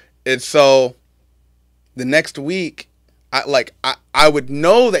 And so the next week, I would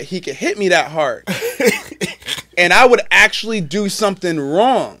know that he could hit me that hard, and I would actually do something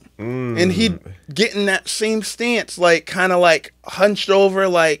wrong. And he'd get in that same stance, like kind of like hunched over,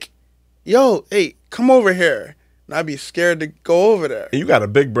 like, yo, hey, come over here. And I'd be scared to go over there. And you got a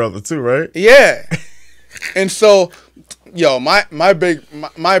big brother too, right? Yeah. And so, yo,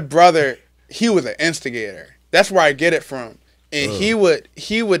 my brother, he was an instigator. That's where I get it from. And he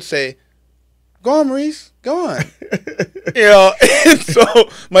would say, go on, Maurice, go on. You know, and so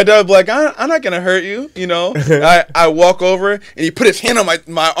my dad would be like, I'm not going to hurt you, you know. I walk over, and he put his hand on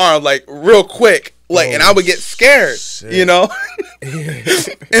my arm, like, real quick, like, and I would get scared, shit. You know.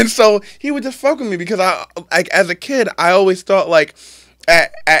 And so he would just fuck with me because as a kid, I always thought, like,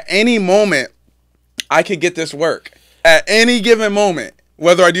 at any moment, I could get this work. At any given moment,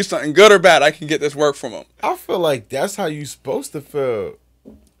 whether I do something good or bad, I can get this work from him. I feel like that's how you supposed to feel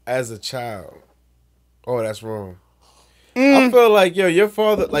as a child. Oh, that's wrong. I feel like, yo, your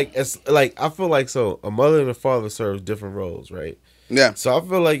father, like, it's like, I feel like, so a mother and a father serve different roles, right? Yeah. So I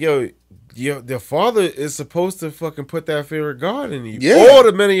feel like, yo, the father is supposed to fucking put that fear of God in you. Yeah. All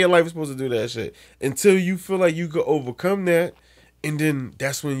the men in your life are supposed to do that shit until you feel like you could overcome that, and then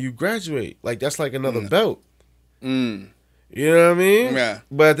that's when you graduate. Like, that's like another belt. You know what I mean? Yeah.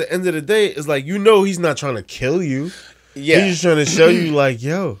 But at the end of the day, it's like, you know, he's not trying to kill you. Yeah. He's just trying to show you, like,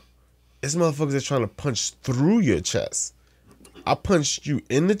 yo, this motherfuckers are trying to punch through your chest. I punched you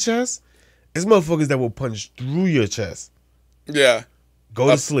in the chest. It's motherfuckers that will punch through your chest. Yeah. Go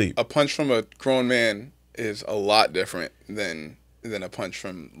to sleep. A punch from a grown man is a lot different than a punch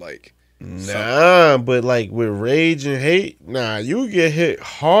from like. Nah, but like with rage and hate, nah, you get hit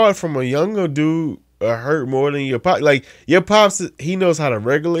hard from a younger dude or hurt more than your pop. Like your pops, he knows how to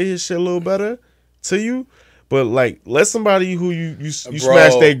regulate his shit a little better to you. But like, let somebody who you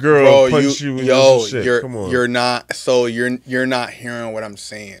smash that girl punch you. Yo, shit. Come on. You're not. So you're not hearing what I'm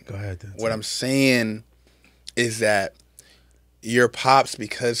saying. Go ahead. Then, what I'm saying is that your pops,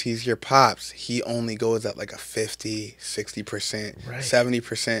 because he's your pops, he only goes at like a 50, 60%,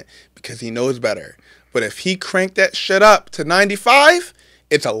 70% because he knows better. But if he cranked that shit up to 95,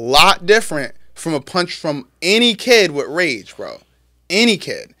 it's a lot different from a punch from any kid with rage, bro. Any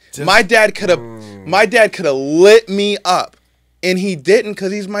kid. My dad could have lit me up, and he didn't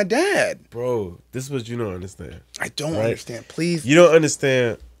because he's my dad. Bro, this is what you don't understand. I don't understand. Please. You don't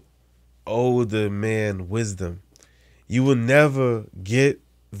understand older man wisdom. You will never get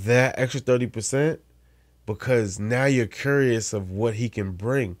that extra 30% because now you're curious of what he can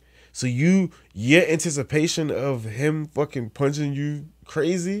bring. So your anticipation of him fucking punching you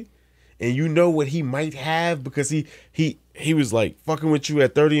crazy, and you know what he might have because he was like fucking with you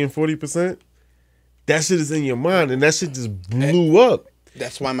at 30 and 40%. That shit is in your mind, and that shit just blew up.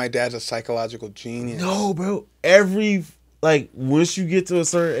 That's why my dad's a psychological genius. No, bro. Once you get to a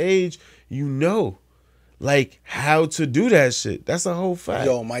certain age, you know. Like, how to do that shit. That's a whole fact.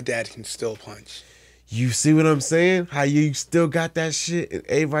 Yo, my dad can still punch. You see what I'm saying? How you still got that shit, and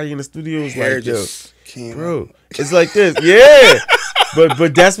everybody in the studio is like, yo, bro, it's like this. Yeah.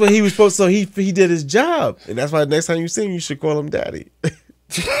 But that's what he was supposed to. So he did his job. And that's why next time you see him, you should call him daddy.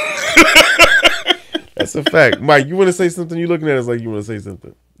 That's a fact. Mike, you want to say something? You looking at us like you want to say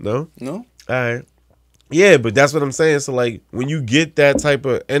something. No? No. All right. Yeah, but that's what I'm saying. So, like, when you get that type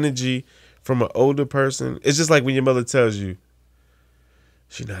of energy from an older person, it's just like when your mother tells you,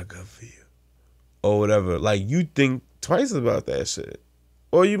 she's not good for you. Or whatever. Like, you think twice about that shit.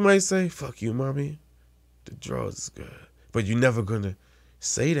 Or you might say, fuck you, mommy. The drawers is good. But you're never going to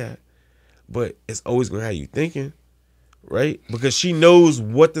say that. But it's always going to have you thinking. Right? Because she knows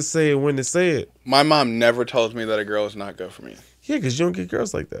what to say and when to say it. My mom never tells me that a girl is not good for me. Yeah, because you don't get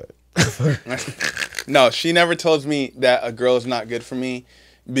girls like that. No, she never tells me that a girl is not good for me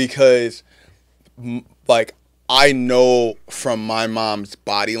because, like, I know from my mom's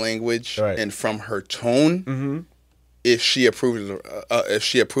body language and from her tone if she approves of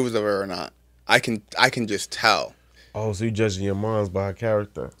her or not. I can just tell. Oh, so you judging your mom's by her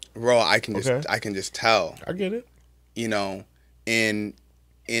character? Bro, I can just tell. I get it. You know, and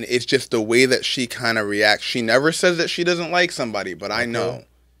it's just the way that she kind of reacts. She never says that she doesn't like somebody, but I know.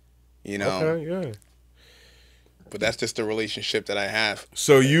 You know. Okay, yeah. But that's just the relationship that I have.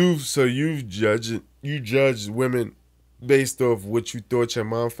 So you judge women based off what you thought your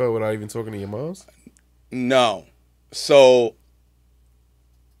mom felt without even talking to your moms? No. So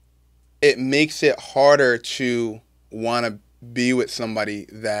it makes it harder to want to be with somebody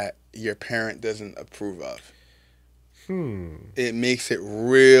that your parent doesn't approve of. It makes it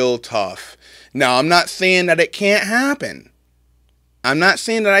real tough. Now, I'm not saying that it can't happen. I'm not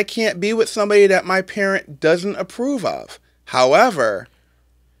saying that I can't be with somebody that my parent doesn't approve of. However,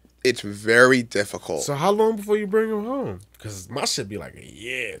 it's very difficult. So how long before you bring them home? Because my shit be like a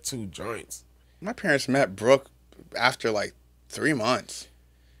year, 2 joints. My parents met Brooke after like 3 months.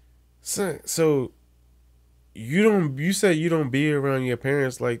 So you said you don't be around your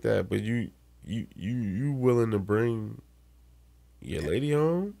parents like that, but you willing to bring your lady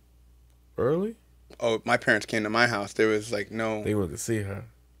home early? Oh, my parents came to my house. There was like no. They wanted to see her.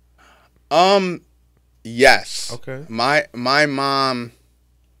 Yes. Okay. My mom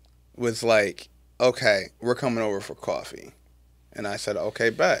was like, "Okay, we're coming over for coffee," and I said,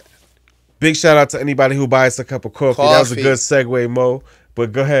 "Okay, bet." Big shout out to anybody who buys a cup of coffee. That was a good segue, Mo.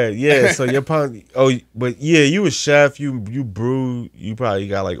 But go ahead. Yeah, so your pond. Oh, but yeah, you a chef. You brew. You probably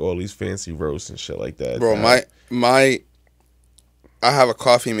got like all these fancy roasts and shit like that. Bro, I have a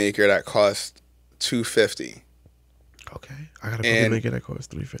coffee maker that costs $250. Okay, I got a coffee maker that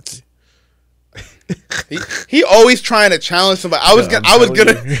costs $350. He always trying to challenge somebody. I was gonna I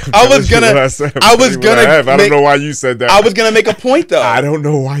don't know why you said that. I was gonna make a point though. I don't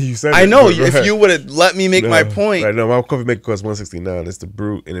know why you said that. I know if you would have let me make my point. Right, no, my coffee maker costs $169. It's the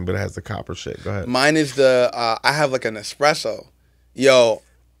brew, but it has the copper shit. Go ahead. Mine is I have like an espresso. Yo,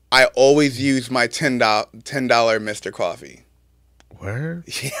 I always use my $10 Mr. Coffee. Where?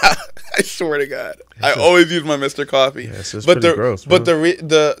 Yeah, I swear to God, I always use my Mr. Coffee. Yeah, it's pretty gross. But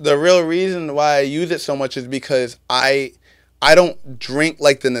the real reason why I use it so much is because I don't drink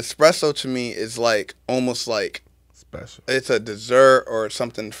like the Nespresso. To me is like almost like special. It's a dessert or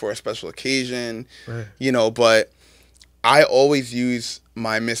something for a special occasion, Right. you know. But I always use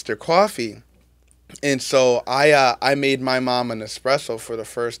my Mr. Coffee, and so I made my mom an espresso for the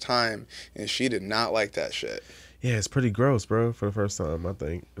first time, and she did not like that shit. Yeah, it's pretty gross, bro. For the first time, I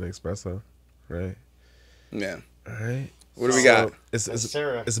think an espresso, right? Yeah. All right. What do we got? It's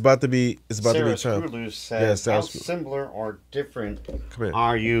Sarah. it's about to be Sarah Trump. Screwloose Yeah, says, Sarah how Screw- similar or different Come here.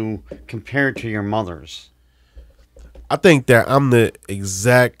 are you compared to your mothers? I think that I'm the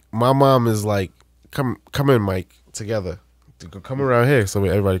exact. My mom is like, come in, Mike, together. Come around here so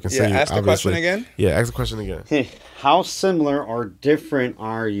everybody can see Yeah, you. ask the obviously. question again. Yeah, ask the question again. How similar or different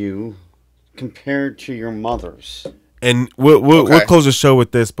are you compared to your mothers? And we'll Okay. close the show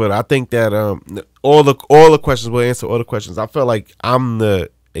with this, but I think that all the questions, we'll answer all the questions. I feel like I'm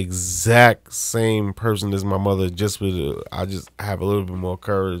the exact same person as my mother, just with I just have a little bit more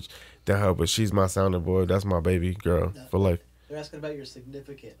courage than her. But she's my sounding board. That's my baby girl for life. They're asking about your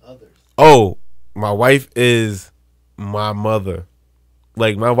significant others. Oh, my wife is my mother.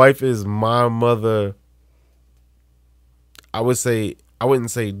 Like, my wife is my mother. I wouldn't say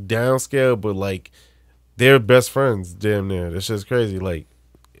downscale, but like, they're best friends, damn near. That's just crazy. Like,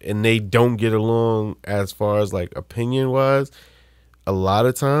 and they don't get along as far as like opinion wise, a lot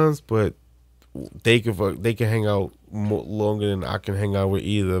of times. But they can hang out longer than I can hang out with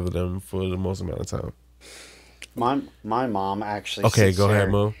either of them for the most amount of time. My mom actually. Okay, sits go ahead, there-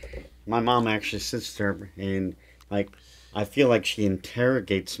 Mo. My mom actually sits there and like I feel like she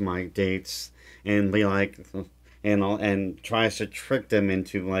interrogates my dates and be like, and tries to trick them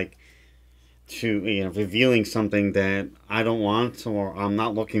into like revealing something that I don't want or I'm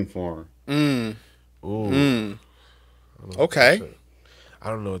not looking for. Mm. Ooh. Mm. I don't know what Okay. that shit- I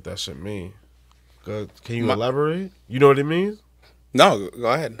don't know what that shit mean. Can you elaborate? You know what it means? No,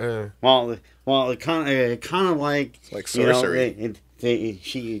 go ahead. Well, it kind of like It's like you know, sorcery.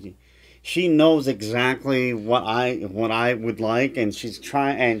 she knows exactly what I would like, and she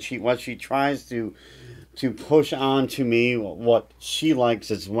tries to push on to me what she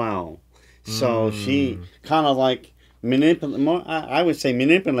likes as well. So she kind of like I would say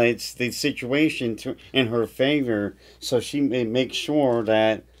manipulates the situation in her favor, so she makes sure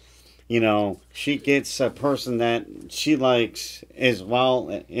that she gets a person that she likes as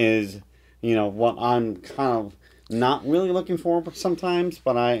well as what I'm kind of not really looking for sometimes,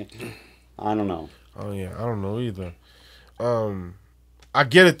 but I don't know. Oh yeah, I don't know either. I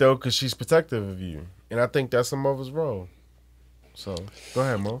get it though, cause she's protective of you, and I think that's a mother's role. So go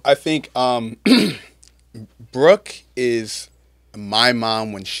ahead, Mo. I think Brooke is my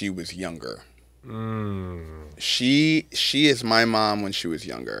mom when she was younger. She is my mom when she was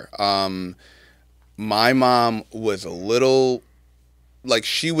younger. My mom was a little, like,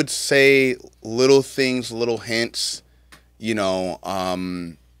 she would say little things, little hints,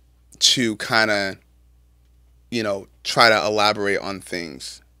 to kind of, try to elaborate on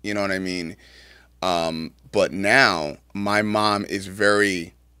things. You know what I mean? But now my mom is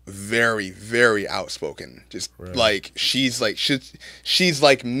very, very, very outspoken. Just like she's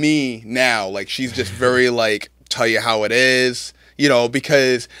like me now. Like, she's just very like, tell you how it is,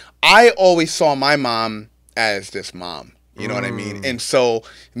 because I always saw my mom as this mom. You know what I mean? And so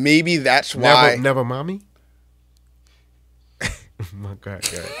maybe that's why. Never mommy? My God.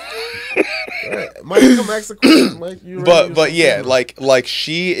 Mike, come ask the question, Mike. But yeah, like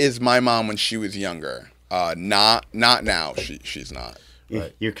she is my mom when she was younger. Not now. She's not.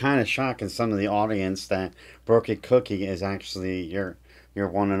 Right. You're kind of shocking some of the audience that Broken Cookie is actually your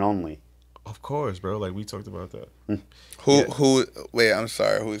one and only. Of course, bro. Like, we talked about that. Who? Wait, I'm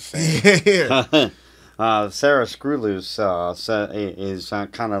sorry. Who's saying? Sarah Screwloose is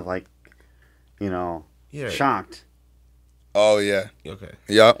kind of like, shocked. Oh yeah. Okay.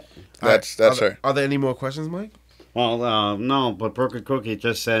 Yep. That's her. Are there any more questions, Mike? Well, no, but Broken Cookie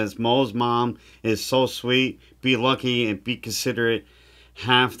just says Mo's mom is so sweet. Be lucky and be considerate.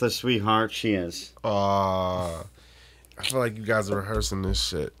 Half the sweetheart she is. I feel like you guys are rehearsing this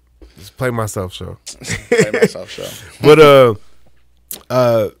shit. Just play myself show. Play myself show. But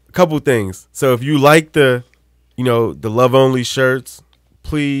couple things. So if you like the love only shirts,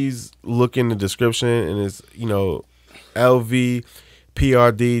 please look in the description, and it's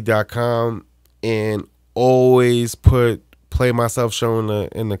lvprd.com, and always play myself show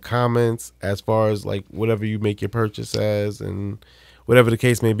in the comments as far as like whatever you make your purchase as and whatever the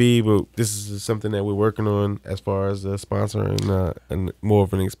case may be. But this is something that we're working on as far as a sponsor and more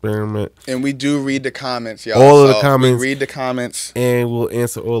of an experiment. And we do read the comments, y'all. All of the comments. We read the comments. And we'll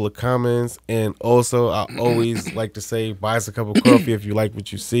answer all the comments. And also, I always like to say, buy us a cup of coffee if you like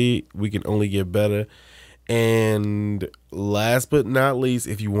what you see. We can only get better. And last but not least,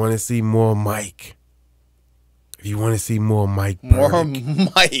 if you want to see more Mike, More Mike.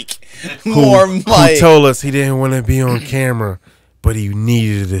 who told us he didn't want to be on camera, but he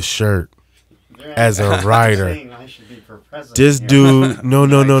needed a shirt as a writer. I should be for president This here. dude, no,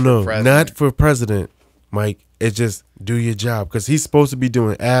 president. not for president, Mike. It's just do your job, because he's supposed to be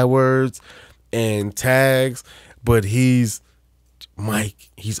doing AdWords and tags, but he's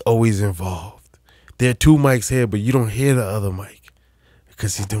always involved. There are two mics here, but you don't hear the other mic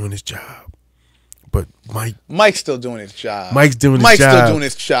because he's doing his job. But Mike's still doing his job. Mike's still doing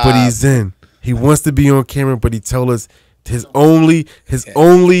his job, but he's in. He wants to be on camera, but he told us his only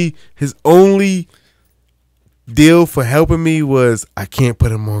deal for helping me was I can't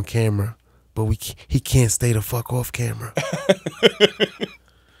put him on camera, but he can't stay the fuck off camera.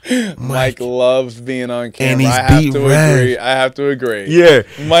 Mike loves being on camera. And he's I have beat to red. agree. I have to agree. Yeah,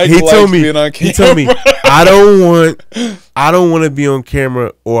 Mike he likes told me. being on camera. He told me I don't want to be on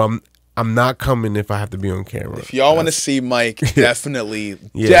camera, or I'm not coming if I have to be on camera. If y'all want to see Mike, definitely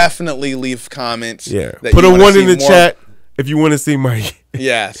leave comments. Yeah, that put you a wanna one see in the more. chat if you want to see Mike.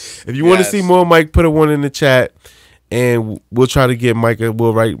 Yes. If you want to see more Mike, put a one in the chat, and we'll try to get Mike.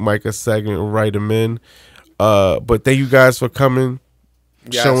 We'll write Mike a segment and write him in. But thank you guys for coming,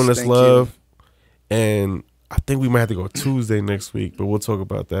 showing us love, and I think we might have to go Tuesday next week, but we'll talk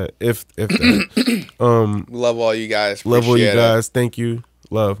about that if that. Love all you guys. Love all you Appreciate it. guys. Thank you.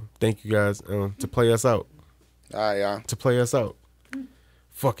 Love. Thank you guys to play us out. All right, y'all. To play us out.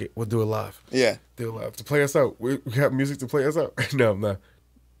 Fuck it. We'll do it live. Yeah. Do it live. To play us out. We have music to play us out. No.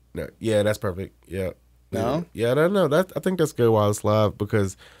 Yeah, that's perfect. Yeah. No? Yeah, no. I think that's good while it's live,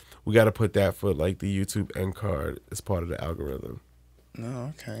 because we got to put that for like the YouTube end card as part of the algorithm.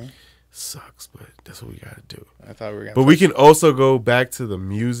 No, okay. Sucks, but that's what we got to do. I thought we were gonna. But we can also go back to the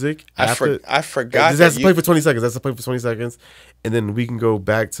music. I forgot. This has to play for 20 seconds. That's to play for 20 seconds. And then we can go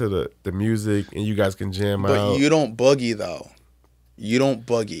back to the music, and you guys can jam out. But you don't boogie, though. You don't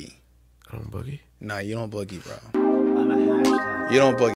boogie. I don't boogie. Nah, you don't boogie, bro. I'm a hashtag. You don't boogie.